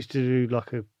 and she used to do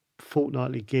like a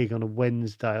fortnightly gig on a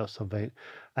Wednesday or something,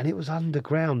 and it was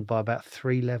underground by about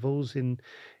 3 levels in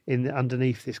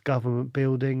underneath this government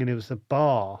building, and it was a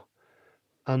bar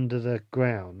under the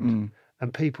ground,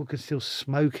 and people could still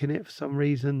smoke in it for some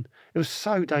reason. It was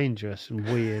so dangerous and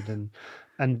weird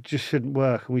and just shouldn't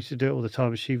work, and we used to do it all the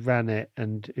time. She ran it,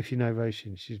 and if you know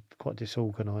Roisin, she's quite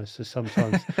disorganised, so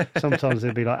sometimes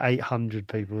there'd be like 800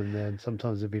 people in there, and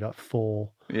sometimes there'd be like 4.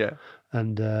 Yeah.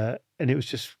 And it was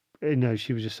just,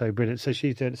 she was just so brilliant. So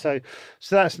she's doing it. So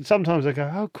that's, sometimes I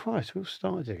go, oh Christ, we all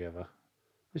started together.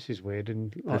 This is weird.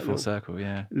 And like full circle,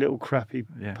 yeah. Little crappy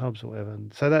pubs or whatever.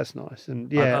 And so that's nice.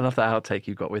 And yeah. I love that outtake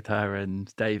you got with her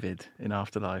and David in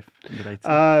Afterlife.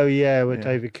 Oh yeah, where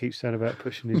David keeps saying about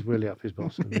pushing his willy up his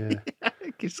bottom. Yeah.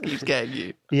 It just keeps getting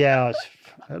you. Yeah,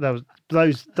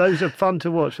 those are fun to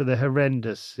watch, but they're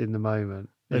horrendous in the moment.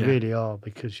 They really are,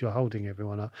 because you're holding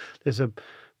everyone up. There's a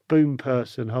boom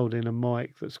person holding a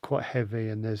mic that's quite heavy,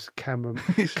 and there's cameras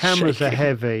shaking. Are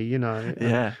heavy,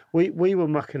 Yeah. We were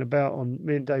mucking about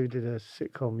me and David did a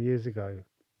sitcom years ago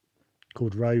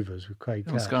called Rovers with Craig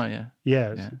Cash. Sky,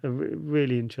 it's a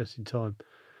really interesting time,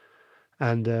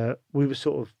 and we were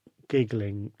sort of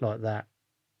giggling like that,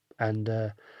 and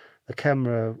the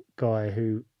camera guy,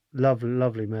 who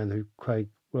lovely man who Craig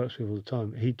works with all the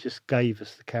time, he just gave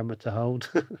us the camera to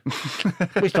hold.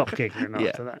 We stopped giggling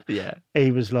after that. Yeah.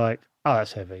 He was like, oh,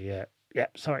 that's heavy. Yeah,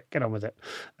 sorry, get on with it.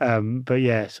 But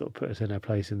yeah, sort of put us in our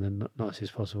place in the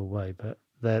nicest possible way. But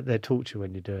they're torture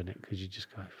when you're doing it, because you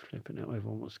just go flipping out.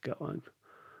 Everyone wants to go home.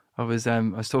 I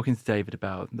was talking to David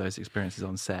about those experiences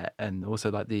on set, and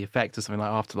also like the effect of something like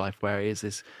Afterlife, where it is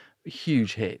this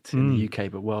huge hit in the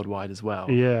UK but worldwide as well.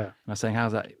 Yeah. And I was saying,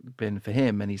 how's that been for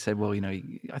him? And he said, well,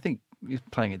 I think he's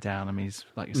playing it down. I mean, he's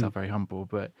like yourself, very humble,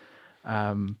 but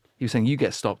he was saying you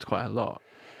get stopped quite a lot.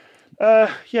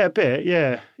 Yeah, a bit.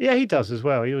 Yeah, he does as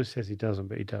well. He always says he doesn't,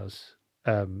 but he does.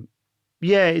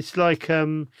 Yeah, it's like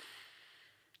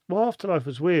Afterlife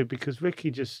was weird because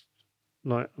Ricky just,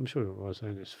 like, I'm sure I was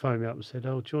saying this, phoned me up and said,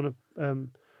 oh, do you want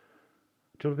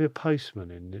to be a postman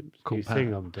in the new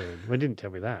thing I'm doing? Well, he didn't tell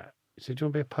me that. He said, do you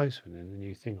want to be a postman in the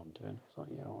new thing I'm doing? I was like,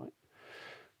 yeah, all right.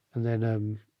 And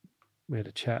then we had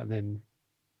a chat, and then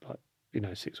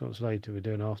 6 months later we're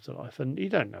doing Afterlife, and you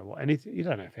don't know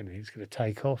if anything's going to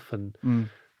take off, and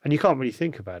you can't really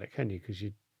think about it, can you? Because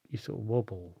you sort of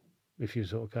wobble if you're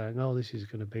sort of going, oh, this is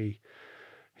going to be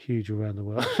huge around the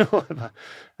world or whatever.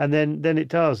 And then it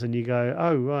does, and you go,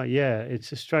 oh right, yeah,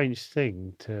 it's a strange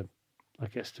thing to, I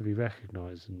guess, to be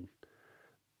recognised. And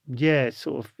yeah,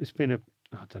 it's been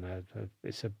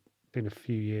been a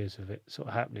few years of it sort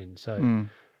of happening. So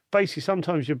basically,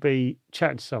 sometimes you'll be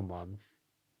chatting to someone,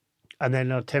 and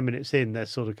then 10 minutes in, they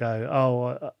sort of go,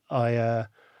 oh, I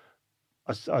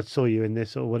saw you in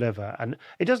this or whatever. And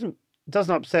it doesn't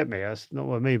doesn't upset me. That's not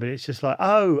what I mean. But it's just like,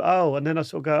 oh, and then I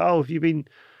sort of go, have you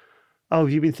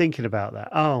been thinking about that?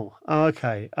 Oh,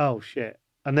 okay. Oh shit.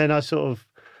 And then I sort of,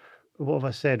 what have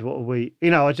I said? What are we?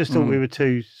 I just thought we were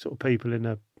two sort of people in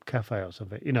a cafe or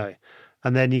something.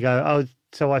 And then you go, oh,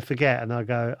 so I forget, and I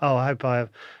go, oh, I hope I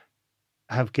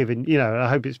have given, I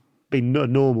hope it's been a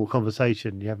normal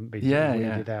conversation. You haven't been sort of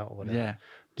weirded out or whatever. Yeah.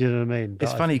 Do you know what I mean? But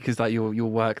It's funny because like your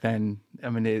work then, I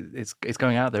mean, it's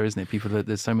going out there, isn't it?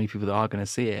 There's so many people that are going to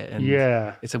see it. And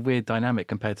it's a weird dynamic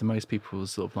compared to most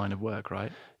people's sort of line of work,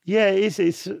 right? Yeah, it's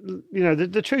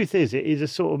the truth is it is a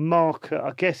sort of marker.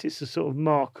 I guess it's a sort of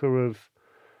marker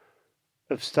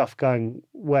of stuff going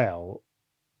well.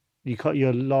 You're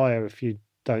a liar if you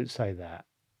don't say that.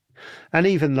 And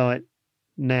even like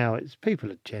now,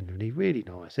 people are genuinely really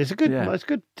nice. It's good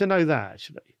to know that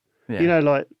actually. Yeah.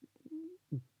 Like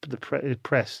the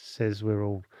press says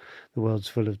the world's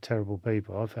full of terrible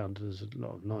people. I found there's a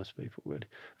lot of nice people, really.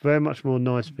 Very much more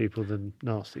nice people than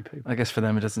nasty people. I guess for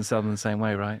them it doesn't sell them the same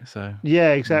way, right? So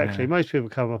yeah, exactly. Yeah. Most people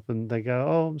come up and they go,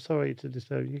 "Oh, I'm sorry to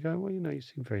disturb you." You go, "Well, you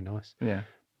seem very nice." Yeah.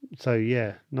 So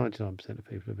yeah, 99% of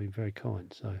people have been very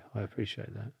kind. So I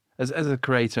appreciate that. As a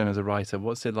creator and as a writer,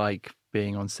 what's it like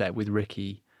being on set with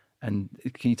Ricky? And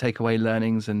can you take away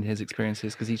learnings and his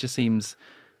experiences? Because he just seems,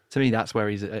 to me, that's where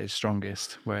he's at his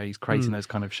strongest, where he's creating those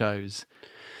kind of shows.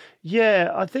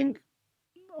 Yeah, I think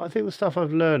the stuff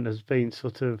I've learned has been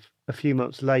sort of a few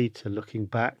months later, looking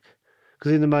back,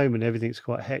 because in the moment everything's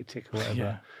quite hectic or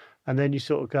whatever, and then you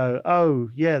sort of go, "Oh,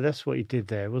 yeah, that's what he did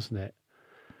there, wasn't it?"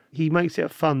 He makes it a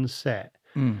fun set,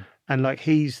 and like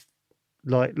he's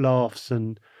like laughs,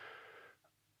 and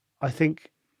I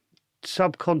think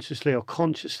subconsciously or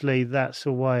consciously that's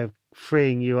a way of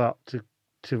freeing you up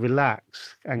to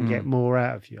relax and get more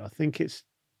out of you. I think it's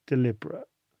deliberate.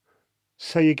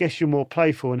 So you guess you're more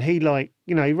playful, and he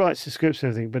he writes the scripts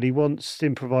and everything, but he wants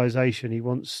improvisation. He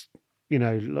wants,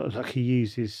 like he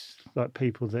uses like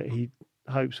people that he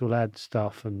hopes will add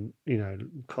stuff, and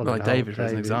Colin, like David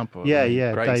as an example. Yeah,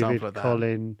 Great David, example of that.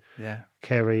 Colin, yeah,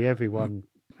 Kerry, everyone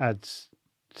adds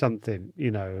something,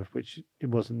 of which it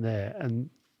wasn't there, and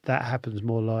that happens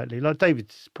more lightly. Like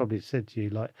David's probably said to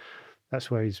you, like that's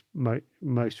where he's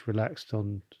most relaxed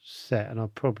on set, and I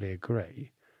probably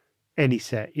agree. Any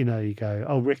set, you go,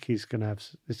 oh, Ricky's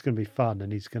it's going to be fun,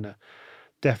 and he's going to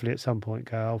definitely at some point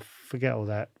go, oh, forget all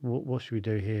that. What should we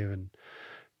do here? And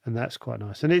that's quite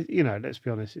nice. And let's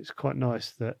be honest, it's quite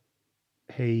nice that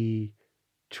he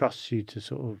trusts you to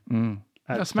sort of.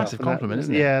 That's a massive compliment,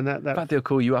 isn't it? Yeah, and that in fact, they'll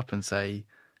call you up and say,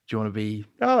 "Do you want to be?"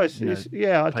 Oh,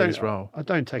 I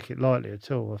don't take it lightly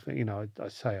at all. I think I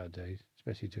say I do,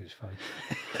 especially to his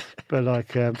face. But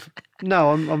like,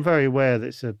 no, I'm very aware that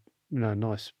it's a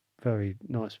nice. Very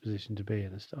nice position to be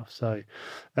in and stuff. So,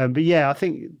 but yeah, I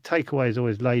think takeaway is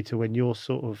always later when you're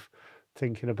sort of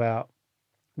thinking about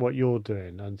what you're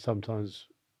doing, and sometimes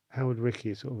how would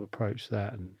Ricky sort of approach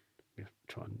that and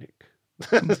try and nick.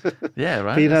 Yeah,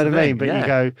 right. But you know what I mean? But you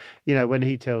go, when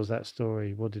he tells that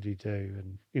story, what did he do?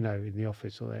 And in the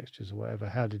office or the extras or whatever,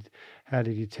 how did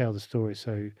he tell the story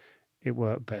so it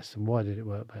worked best, and why did it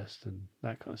work best, and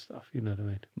that kind of stuff. You know what I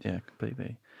mean? Yeah,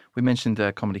 completely. We mentioned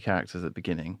comedy characters at the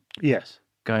beginning. Yes.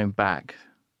 Going back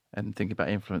and thinking about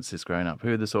influences growing up,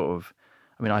 who are the sort of,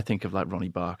 I think of like Ronnie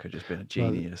Barker just being a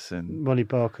genius. And Ronnie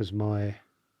Barker's my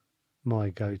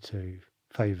go-to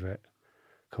favourite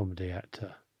comedy actor.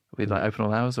 Are we like Open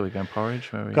All Hours, or are we going Porridge?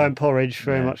 Going Porridge,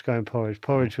 very much going Porridge.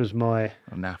 Porridge was my...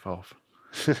 Or Naff Off.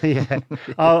 Yeah,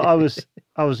 I was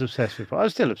obsessed with. I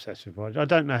was still obsessed with Porridge. I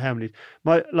don't know how many.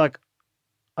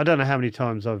 I don't know how many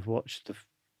times I've watched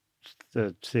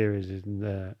the series and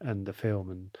the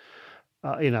film, and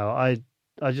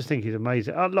I just think he's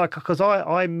amazing. Because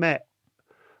I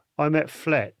met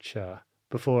Fletcher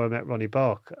before I met Ronnie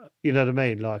Barker. You know what I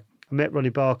mean? Like I met Ronnie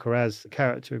Barker as a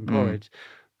character in Porridge,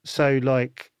 so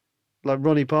like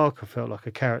Ronnie Barker felt like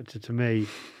a character to me,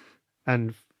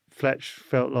 and Fletch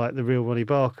felt like the real Ronnie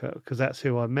Barker because that's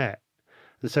who I met.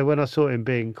 And so when I saw him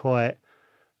being quite,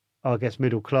 I guess,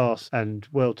 middle class and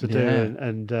well-to-do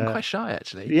and quite shy,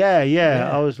 actually. Yeah.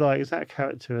 I was like, is that a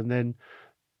character? And then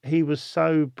he was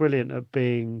so brilliant at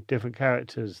being different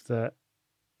characters that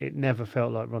it never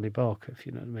felt like Ronnie Barker, if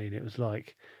you know what I mean. It was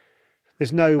like,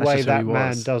 there's no way that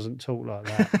man doesn't talk like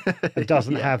that. It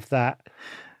doesn't have that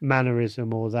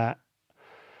mannerism or that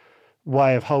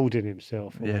way of holding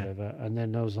himself or whatever. And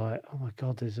then I was like, oh my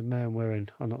God, there's a man wearing,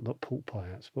 not pork pie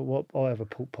hats, but whatever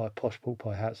posh pork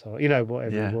pie hats are,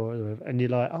 whatever he wore. And you're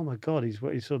like, oh my God, he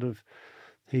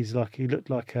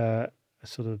looked like a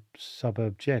sort of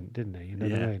suburb gent, didn't he? You know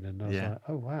what I mean? And I was like,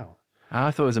 oh wow. I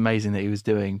thought it was amazing that he was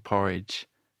doing Porridge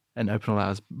and Open All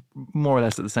Hours more or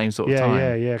less at the same sort of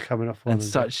time. Yeah, coming off one. And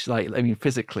such, like, I mean,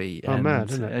 physically. Oh, and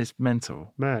mad, isn't it? It's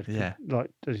mental. Mad. Yeah.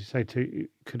 Like, as you say, it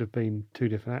could have been two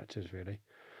different actors, really.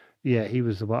 Yeah, he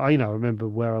was the one. I remember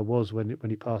where I was when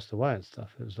he passed away and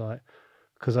stuff. It was like,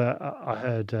 because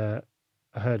I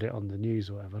heard it on the news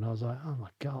or whatever, and I was like, oh my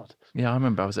God. Yeah, I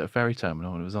remember I was at a ferry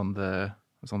terminal and it was on the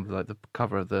like the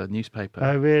cover of the newspaper.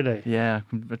 Oh, really? Yeah,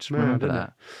 I just remember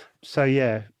that. So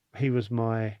yeah, he was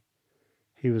my.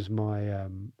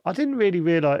 I didn't really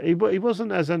realise he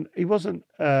wasn't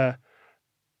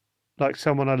like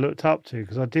someone I looked up to,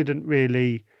 because I didn't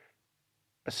really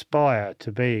aspire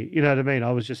to be. You know what I mean?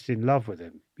 I was just in love with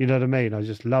him. You know what I mean? I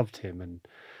just loved him and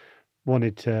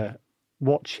wanted to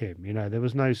watch him. You know, there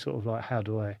was no sort of like, how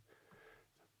do I,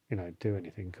 do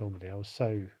anything comedy. I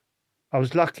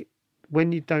was lucky.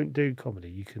 When you don't do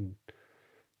comedy, you can,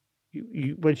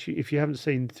 if you haven't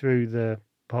seen through the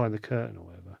behind the curtain or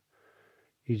whatever,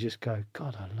 you just go,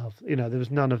 God, I love, there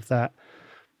was none of that.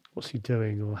 What's he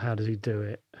doing, or how does he do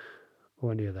it,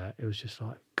 or any of that. It was just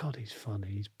like, God, he's funny,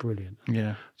 he's brilliant.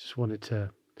 Yeah. I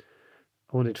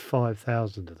wanted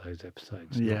 5,000 of those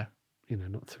episodes. Yeah.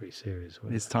 Not 3 series.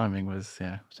 His timing was,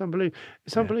 It's unbelievable.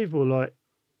 It's unbelievable. Like,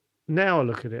 now I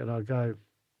look at it and I go,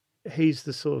 he's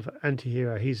the sort of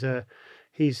anti-hero.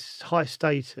 He's high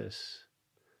status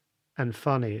and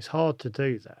funny. It's hard to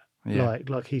do that. Yeah.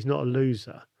 Like he's not a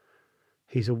loser.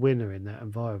 He's a winner in that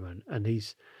environment, and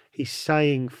he's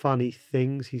saying funny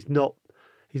things. He's not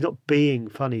being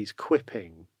funny. He's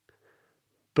quipping,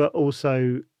 but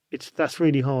also that's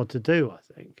really hard to do. I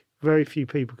think very few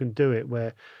people can do it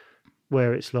where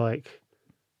it's like,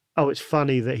 oh, it's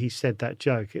funny that he said that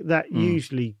joke. That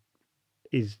usually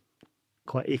is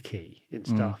quite icky and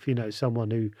stuff.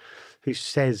 Someone who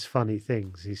says funny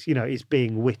things is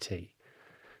being witty.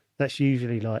 That's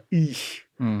usually like, eesh.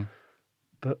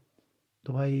 But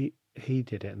the way he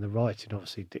did it, and the writing,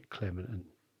 obviously Dick Clement and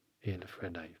Ian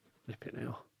Friend, flip it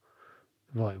now.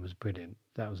 The writing was brilliant.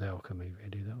 That was alchemy,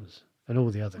 really. That was, and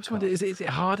all the other. Is it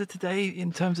harder today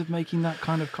in terms of making that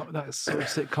kind of that sort of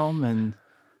sitcom? And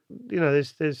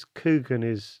there's Coogan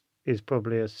is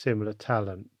probably a similar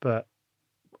talent, but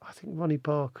I think Ronnie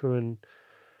Barker and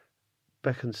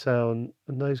Beckinsale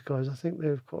and those guys, I think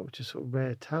they've got just sort of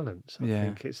rare talents. I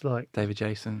think it's like David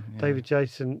Jason. Yeah. David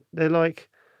Jason. They're like,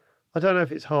 I don't know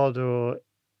if it's harder or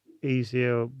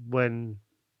easier when,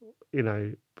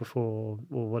 before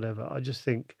or whatever. I just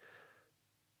think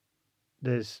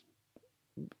there's,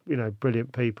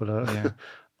 brilliant people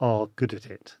are good at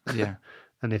it. Yeah.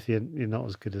 And if you're not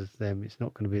as good as them, it's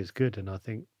not going to be as good. And I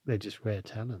think they're just rare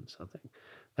talents, I think.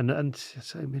 And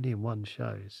so many in one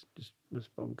show is just was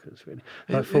bonkers, really.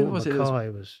 Like Fulton Mackay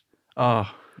was.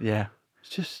 Oh, yeah. It's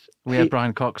just we had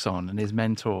Brian Cox on, and his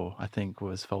mentor, I think,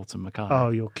 was Fulton Mackay. Oh,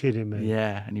 you're kidding me!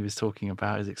 Yeah, and he was talking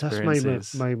about his experiences.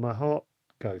 That's made my heart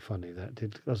go funny. That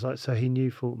did. I was like, so he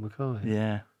knew Fulton Mackay.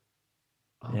 Yeah.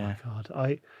 Oh my God!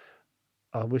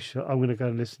 I wish I'm going to go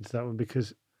and listen to that one,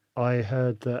 because I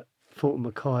heard that Fulton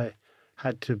Mackay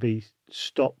had to be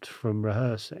stopped from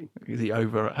rehearsing. Is he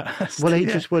over rehearsed? Well, he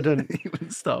just wouldn't. He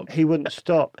wouldn't stop. He wouldn't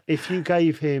stop. If you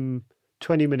gave him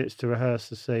 20 minutes to rehearse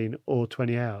the scene or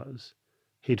 20 hours,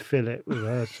 he'd fill it with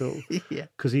rehearsal. Yeah.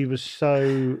 Because he was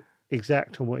so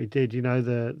exact on what he did.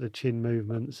 The chin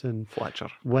movements and Fletcher.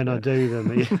 When I do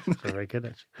them, very good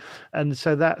actually. And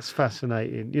so that's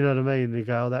fascinating. You know what I mean? You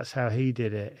go, oh, that's how he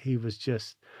did it. He was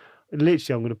just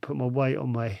literally, I'm going to put my weight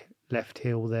on my left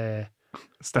heel there.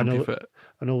 Stamp your foot.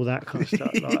 And all that kind of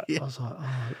stuff. Like, Yeah. I was like,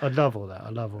 oh, I love all that. I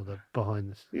love all the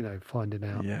behind the, finding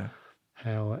out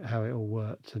how it all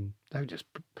worked. And they were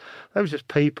just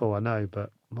people, I know,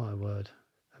 but my word,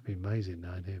 that'd be amazing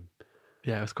knowing him.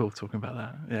 Yeah, it was cool talking about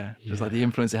that. Yeah. Just like the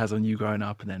influence it has on you growing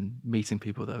up, and then meeting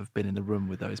people that have been in the room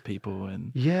with those people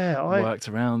and worked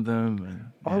around them. And,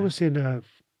 I was in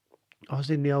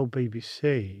the old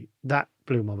BBC. That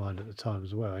blew my mind at the time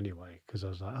as well, anyway, because I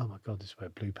was like, oh my God, this is where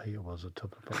Blue Peter was on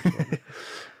top of the platform.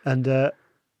 And I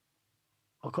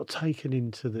got taken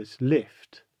into this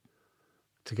lift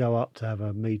to go up to have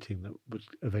a meeting that would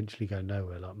eventually go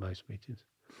nowhere, like most meetings.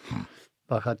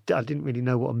 Like I didn't really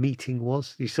know what a meeting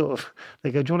was. They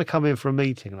go, do you want to come in for a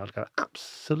meeting? And I'd go,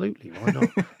 absolutely, why not?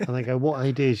 And they go, what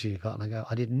ideas you got? And I go,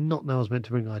 I did not know I was meant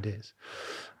to bring ideas.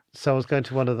 So I was going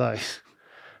to one of those.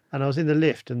 And I was in the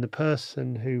lift, and the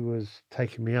person who was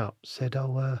taking me up said,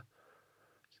 I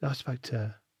spoke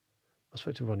to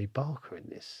Ronnie Barker in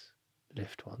this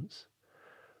lift once.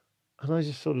 And I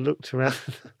just sort of looked around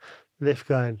the lift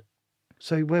going,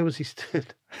 so where was he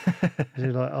stood? And he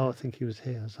was like, oh, I think he was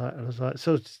here. I was like,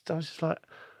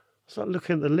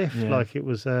 looking at the lift like it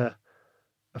was a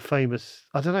famous,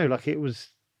 I don't know, like it was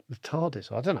the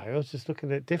TARDIS. I don't know. I was just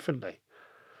looking at it differently.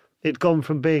 It'd gone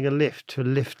from being a lift to a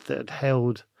lift that had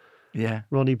held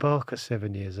Ronnie Barker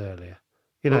 7 years earlier.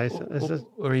 You know,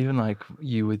 or even like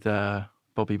you with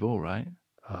Bobby Ball, right?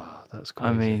 Oh, that's crazy.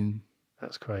 I mean,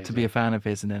 that's crazy. To be a fan of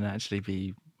his and then actually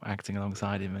be acting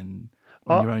alongside him and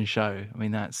on your own show. I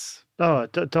mean, that's... Oh,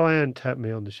 Diane tapped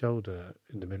me on the shoulder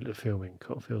in the middle of filming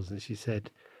Cockfields, and she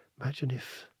said, imagine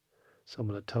if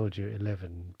someone had told you at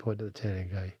 11, point at the telly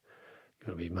and go,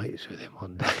 you're going to be mates with him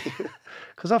one day.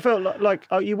 Because I felt like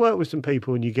you work with some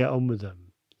people and you get on with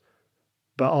them.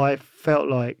 But I felt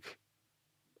like,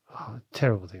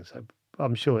 terrible thing to say,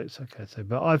 I'm sure it's okay to say,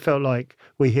 but I felt like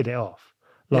we hit it off.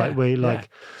 Like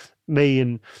me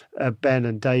and Ben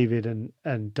and David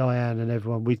and Diane and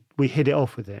everyone, we hit it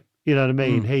off with it. You know what I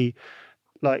mean? He,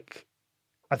 like,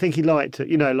 I think he liked it,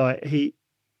 you know, like he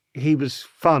was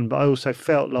fun, but I also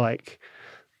felt like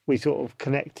we sort of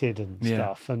connected and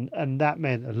stuff, and that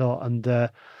meant a lot. And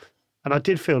I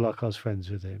did feel like I was friends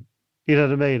with him. You know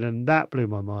what I mean? And that blew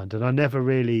my mind. And I never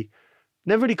really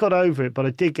got over it, but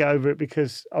I did get over it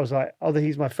because I was like, oh,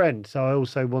 he's my friend. So I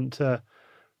also want to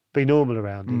be normal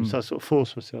around him. So I sort of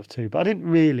forced myself to, but I didn't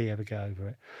really ever get over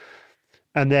it.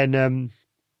 And then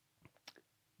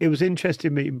it was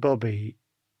interesting meeting Bobby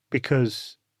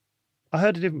because I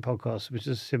heard a different podcast, which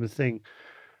is a similar thing,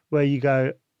 where you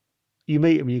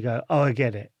meet him and you go, oh, I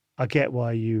get it. I get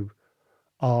why you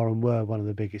are and were one of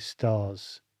the biggest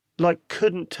stars. Like,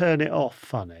 couldn't turn it off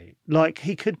funny. Like,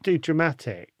 he could do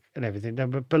dramatic and everything,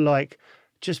 but like,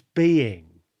 just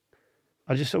being.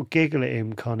 I just sort of giggle at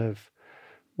him kind of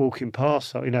walking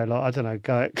past, you know, like, I don't know,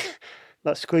 go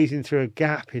like squeezing through a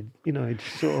gap, he'd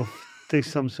sort of do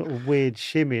some sort of weird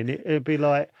shimmy, and it'd be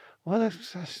like, well,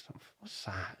 what's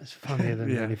that? It's funnier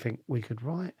than anything we could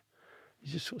write.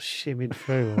 He's just sort of shimming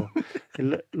through. Or it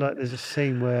looked like there's a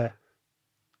scene where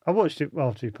I watched it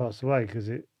after he passed away because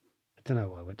I don't know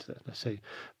why I went to that. Let's see.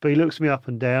 But he looks me up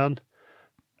and down,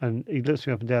 and he looks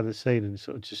me up and down the scene and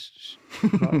sort of just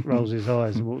rolls his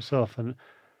eyes and walks off. And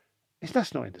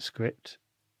that's not in the script.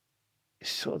 It's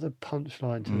sort of the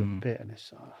punchline to the bit, and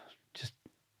it's just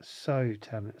so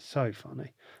talented, so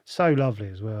funny, so lovely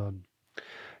as well. And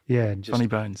and just funny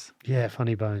bones. Yeah,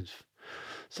 funny bones.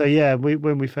 So yeah,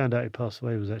 when we found out he passed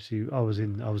away, was actually I was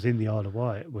in the Isle of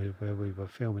Wight where we were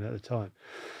filming at the time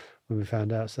when we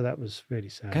found out. So that was really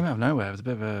sad. Came out of nowhere. It was a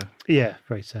bit of a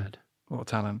very sad. What a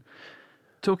talent.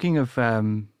 Talking of, I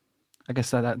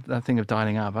guess that thing of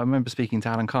dialing up. I remember speaking to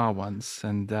Alan Carr once,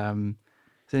 and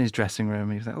he's in his dressing room.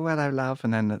 And he was like, "Oh, hello, love."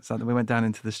 And then we went down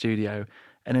into the studio,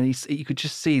 and then you could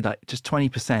just see like just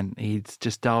 20%. He'd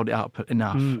just dialed it up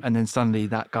enough, and then suddenly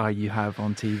that guy you have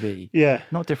on TV,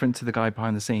 not different to the guy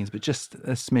behind the scenes, but just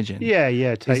a smidgen. Yeah.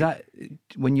 Is that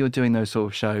when you're doing those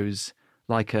sort of shows,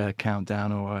 like a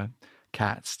Countdown or a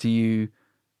Cats?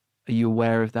 Are you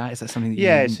aware of that? Is that something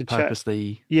that you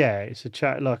purposely? It's a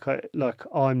chat. Like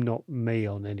I'm not me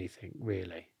on anything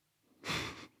really.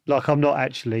 Like I'm not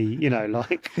actually, you know,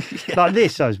 like like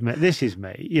this is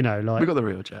me, you know, like we got the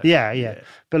real Jack. Yeah.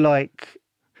 But like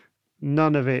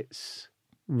none of it's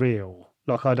real.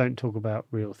 Like I don't talk about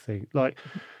real things. Like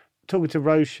talking to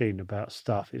Roisin about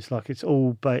stuff, it's like it's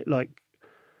all like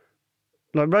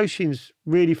Roisin's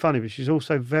really funny, but she's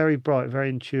also very bright, very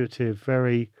intuitive,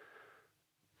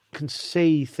 can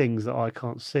see things that I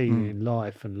can't see in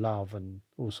life and love and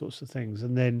all sorts of things.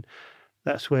 And then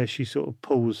that's where she sort of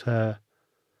pulls her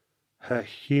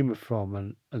humour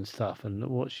from and stuff and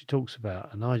what she talks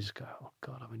about. And I just go, oh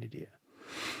God, I'm an idiot.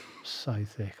 I'm so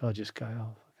thick. I just go,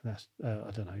 oh, that's,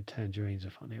 I don't know, tangerines are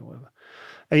funny or whatever.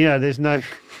 And, you know, there's no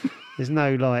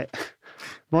like,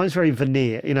 mine's very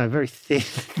veneer, you know, very thin.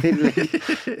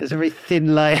 There's a very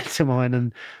thin layer to mine,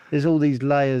 and there's all these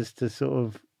layers to sort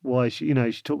of why she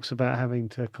talks about having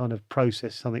to kind of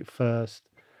process something first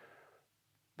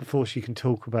before she can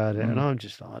talk about it. And I'm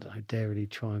just like, I don't know, dairy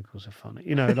triangles are funny.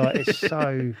 You know, like it's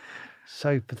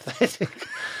so pathetic.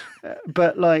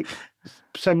 But like,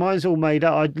 so mine's all made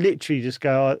up. I literally just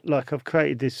go, like I've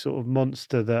created this sort of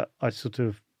monster that I sort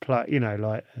of play, you know,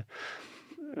 like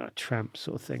a tramp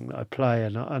sort of thing that I play.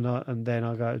 And then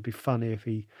I go, it'd be funny if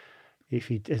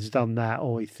he has done that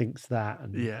or he thinks that.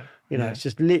 And, you know, it's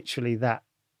just literally that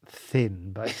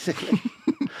thin basically.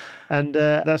 And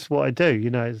that's what I do, you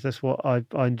know, that's what I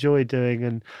enjoy doing.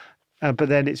 And but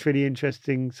then it's really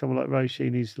interesting, someone like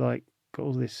Roisin, who's like got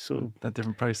all this sort of that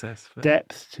different process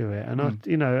depth to it. And I,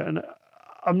 you know, and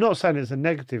I'm not saying it's a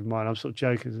negative mine, I'm sort of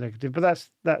joking it's negative, but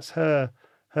that's her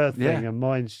thing. And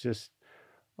mine's just,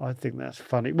 I think that's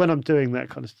funny when I'm doing that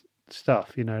kind of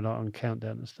stuff, you know, like on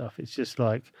Countdown and stuff. It's just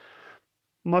like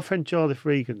my friend Jarlath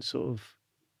Regan sort of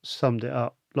summed it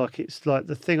up. Like, it's like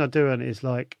the thing I do on it is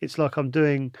like, it's like I'm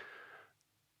doing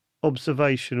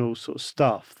observational sort of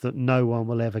stuff that no one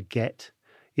will ever get.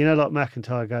 You know, like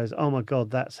McIntyre goes, "Oh my God,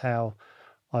 that's how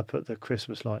I put the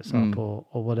Christmas lights up," or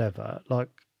whatever. Like,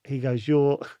 he goes,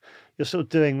 you're sort of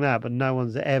doing that, but no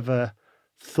one's ever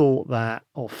thought that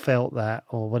or felt that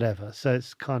or whatever. So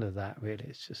it's kind of that, really.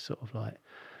 It's just sort of like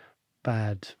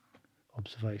bad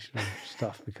observational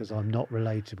stuff because I'm not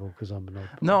relatable because I'm an odd.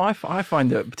 No, I find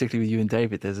that particularly with you and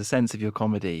David, there's a sense of your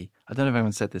comedy. I don't know if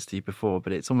anyone said this to you before,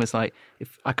 but it's almost like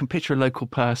if I can picture a local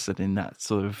person in that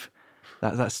sort of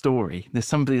that story. There's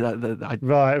somebody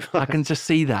Right. I can just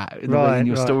see that in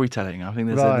your storytelling. I think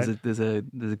there's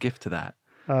a gift to that.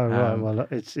 Oh right, well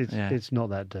it's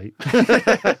not that deep.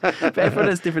 But everyone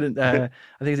has different. I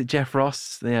think it's Jeff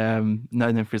Ross, known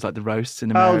him for his like the roasts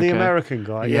in America. Oh, the American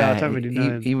guy. Yeah, I don't really know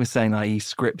him. He was saying like he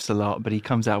scripts a lot, but he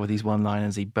comes out with these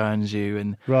one-liners. He burns you,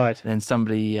 and right. then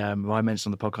somebody who I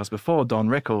mentioned on the podcast before, Don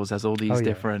Rickles, has all these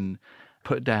different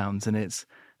put downs, and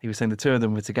he was saying the two of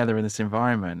them were together in this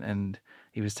environment, and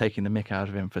he was taking the mick out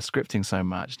of him for scripting so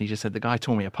much, and he just said the guy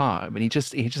tore me apart. But he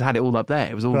just had it all up there.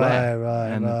 It was all there.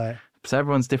 Right. So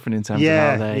everyone's different in terms of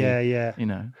how they, you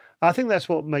know. I think that's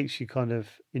what makes you kind of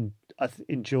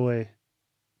enjoy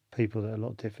people that are a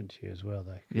lot different to you as well,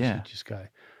 though. Yeah. You just go,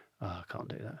 I can't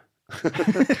do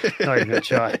that. Not even going to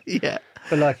try. Yeah.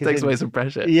 But like, it takes away some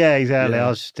pressure. Yeah, exactly. Yeah.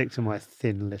 I'll stick to my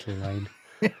thin little lane.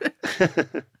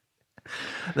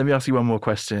 Let me ask you one more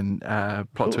question,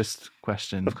 plot twist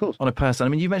question. Of course. On a person. I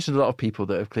mean, you mentioned a lot of people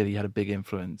that have clearly had a big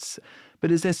influence,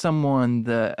 but is there someone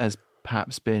that has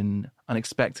perhaps been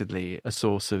unexpectedly a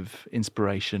source of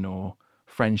inspiration or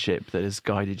friendship that has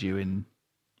guided you in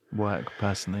work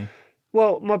personally?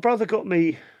 Well, my brother got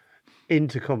me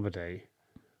into comedy.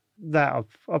 That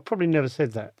I've probably never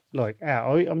said that like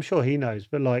out. I'm sure he knows,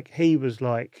 but like he was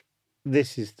like,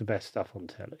 "This is the best stuff on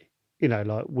telly." You know,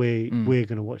 like we're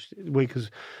going to watch it because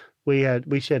we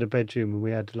shared a bedroom and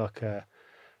we had like a.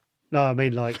 No, I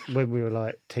mean like when we were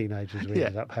like teenagers, we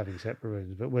ended up having separate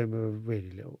rooms, but when we were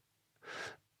really little.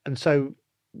 And so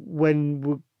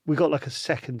when we got like a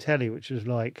second telly, which was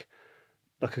like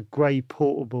a grey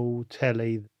portable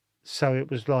telly. So it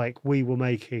was like we were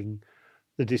making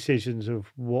the decisions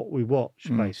of what we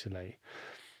watched, basically.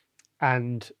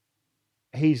 And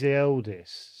he's the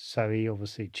eldest, so he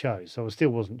obviously chose. So I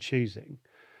still wasn't choosing.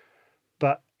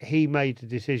 But he made the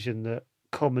decision that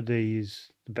comedy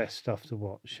is the best stuff to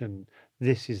watch and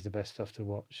this is the best stuff to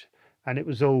watch. And it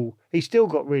was all... He still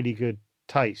got really good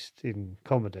taste in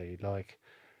comedy. Like,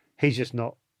 he's just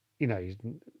not, you know,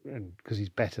 and because he's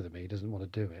better than me, he doesn't want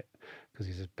to do it because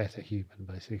he's a better human,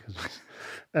 basically.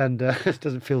 And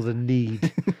doesn't feel the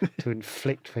need to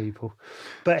inflict people.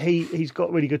 But he's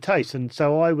got really good taste. And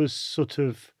so I was sort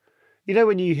of, you know,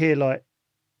 when you hear like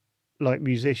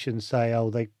musicians say, oh,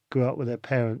 they grew up with their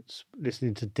parents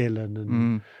listening to Dylan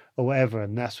and or whatever,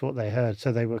 and that's what they heard.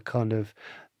 So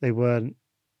they weren't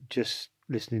just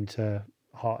listening to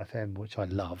Heart FM, which I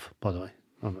love, by the way.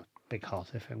 I'm a big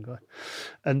Heart FM guy.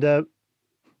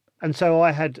 And so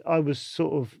I was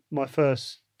sort of, my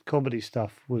first comedy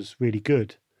stuff was really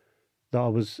good that I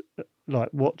was like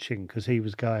watching because he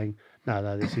was going,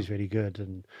 no, this is really good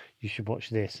and you should watch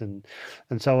this. And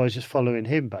so I was just following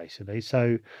him basically.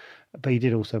 So, but he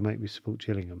did also make me support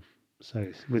Gillingham. So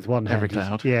with one hand,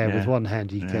 with one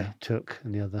hand he took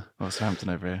and the other. Well, Southampton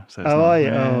over here. So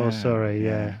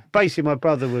sorry. Basically, my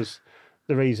brother was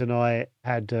the reason I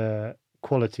had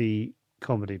quality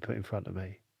comedy put in front of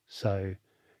me. So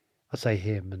I say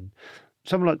him and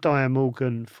someone like Diane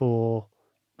Morgan for.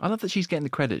 I love that she's getting the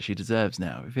credit she deserves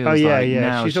now. It feels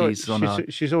now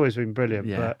she's always been brilliant,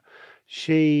 but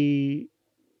she,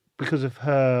 because of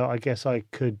her, I guess I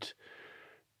could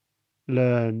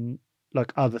learn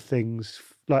like other things,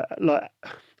 like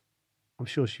I'm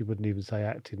sure she wouldn't even say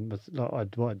acting, but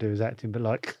like what I do is acting. But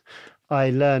like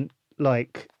I learned,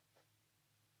 like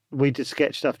we did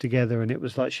sketch stuff together, and it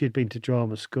was like she'd been to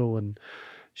drama school and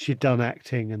she'd done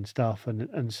acting and stuff,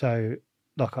 and so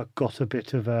like I got a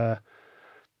bit of a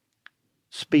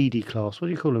speedy class. What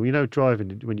do you call them? You know,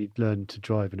 driving when you learn to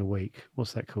drive in a week.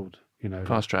 What's that called? You know,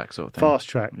 fast track sort of thing. Fast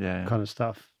track kind of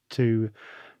stuff to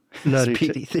learning.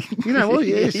 Speedy thing. You know what?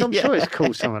 I'm sure it's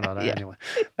called something like that.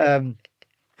 Anyway,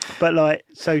 but like,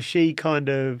 so she kind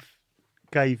of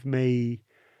gave me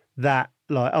that.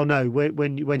 Like, oh no,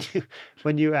 when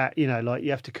you act, you know, like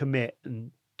you have to commit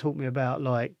and talk me about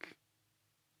like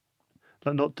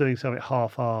not doing something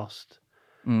half-assed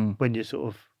when you're sort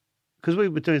of. Because we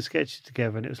were doing sketches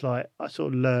together and it was like, I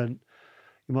sort of learned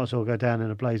you might as well go down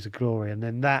in a blaze of glory. And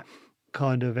then that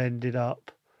kind of ended up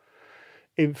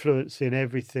influencing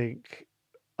everything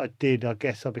I did. I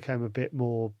guess I became a bit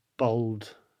more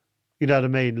bold. You know what I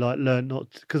mean? Like learn not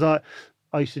because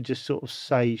I used to just sort of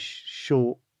say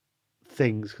short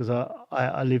things because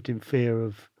I lived in fear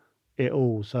of it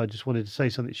all. So I just wanted to say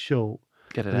something short,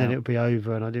 Get it and then out. it would be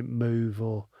over, and I didn't move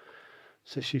or.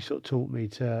 So she sort of taught me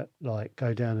to like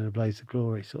go down in a blaze of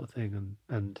glory sort of thing,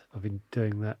 and I've been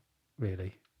doing that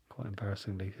really quite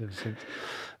embarrassingly ever since.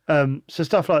 So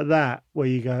stuff like that where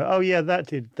you go, oh yeah, that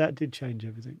did change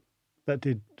everything. That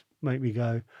did make me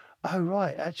go, oh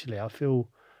right, actually I feel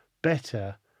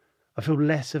better. I feel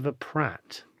less of a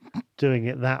prat doing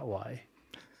it that way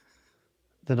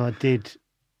than I did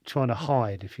trying to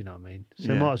hide, if you know what I mean.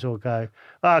 So I might as well go,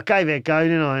 oh, I gave it a go,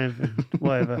 didn't I?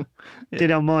 Whatever. Did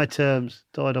it on my terms,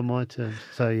 died on my terms.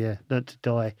 So yeah, learnt to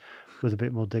die with a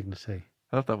bit more dignity.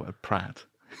 I love that word, prat.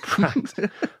 Prat.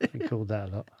 I've been called that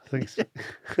a lot. Thanks.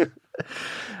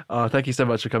 Oh, thank you so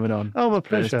much for coming on. Oh, my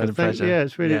pleasure. It's been a pleasure. Yeah,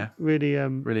 it's really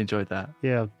really enjoyed that.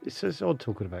 Yeah, it's odd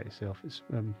talking about yourself. It's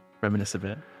Reminisce a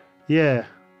bit. Yeah,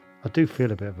 I do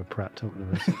feel a bit of a prat talking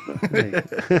about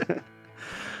myself.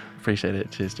 Appreciate it.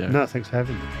 Cheers, Joe. No, thanks for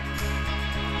having me.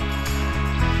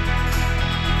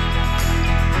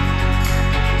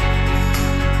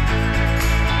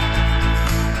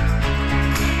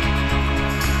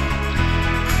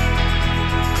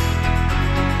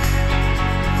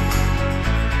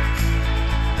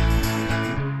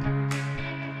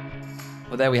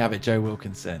 Well, there we have it, Joe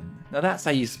Wilkinson. Now, that's how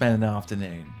you spend an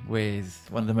afternoon with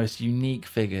one of the most unique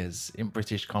figures in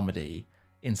British comedy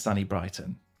in sunny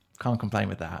Brighton. Can't complain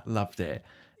with that. Loved it.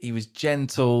 He was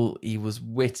gentle. He was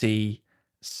witty,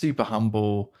 super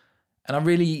humble. And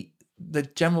the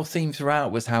general theme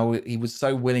throughout was how he was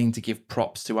so willing to give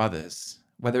props to others,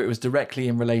 whether it was directly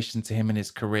in relation to him and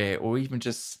his career or even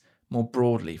just more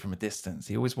broadly from a distance.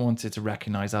 He always wanted to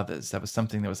recognize others. That was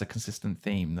something that was a consistent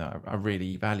theme that I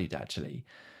really valued, actually.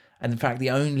 And in fact, the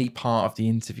only part of the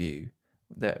interview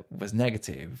that was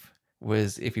negative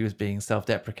was if he was being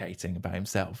self-deprecating about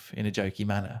himself in a jokey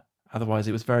manner. Otherwise,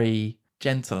 it was very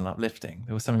gentle and uplifting.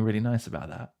 There was something really nice about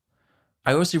that.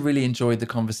 I also really enjoyed the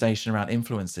conversation around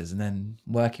influences and then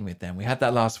working with them. We had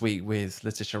that last week with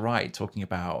Letitia Wright talking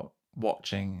about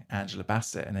watching Angela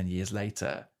Bassett and then years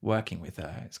later working with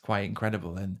her. It's quite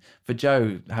incredible. And for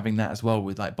Joe, having that as well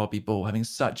with like Bobby Ball, having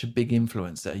such a big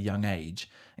influence at a young age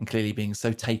and clearly being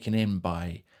so taken in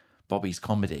by Bobby's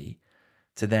comedy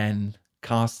to then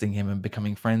casting him and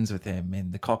becoming friends with him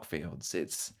in the Cockfields.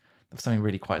 There's something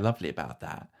really quite lovely about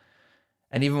that.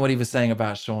 And even what he was saying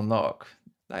about Sean Locke,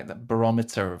 like the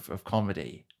barometer of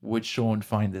comedy, would Sean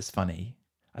find this funny?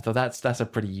 I thought that's a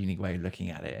pretty unique way of looking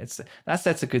at it. That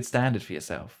sets a good standard for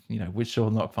yourself. You know, would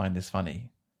Sean Locke find this funny?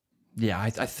 Yeah, I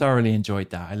thoroughly enjoyed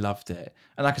that. I loved it.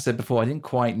 And like I said before, I didn't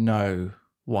quite know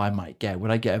what I might get.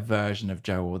 Would I get a version of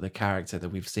Joe or the character that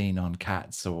we've seen on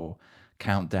Cats or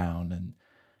Countdown? And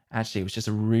actually, it was just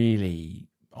a really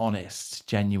honest,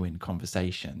 genuine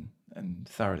conversation and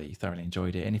thoroughly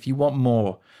enjoyed it. And if you want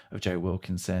more of Joe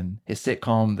Wilkinson, his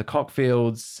sitcom, The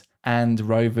Cockfields and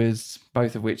Rovers,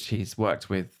 both of which he's worked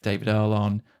with David Earl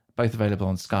on, both available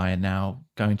on Sky and Now.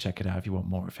 Go and check it out if you want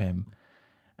more of him.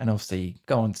 And obviously,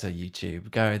 go onto YouTube,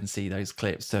 go ahead and see those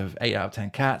clips of 8 out of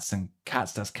 10 Cats and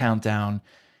Cats Does Countdown.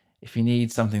 If you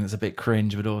need something that's a bit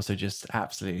cringe, but also just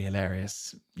absolutely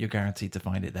hilarious, you're guaranteed to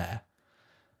find it there.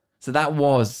 So that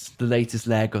was the latest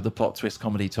leg of the Plot Twist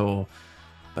comedy tour.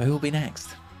 But who will be next?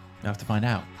 You'll have to find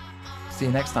out. See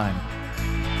you next time.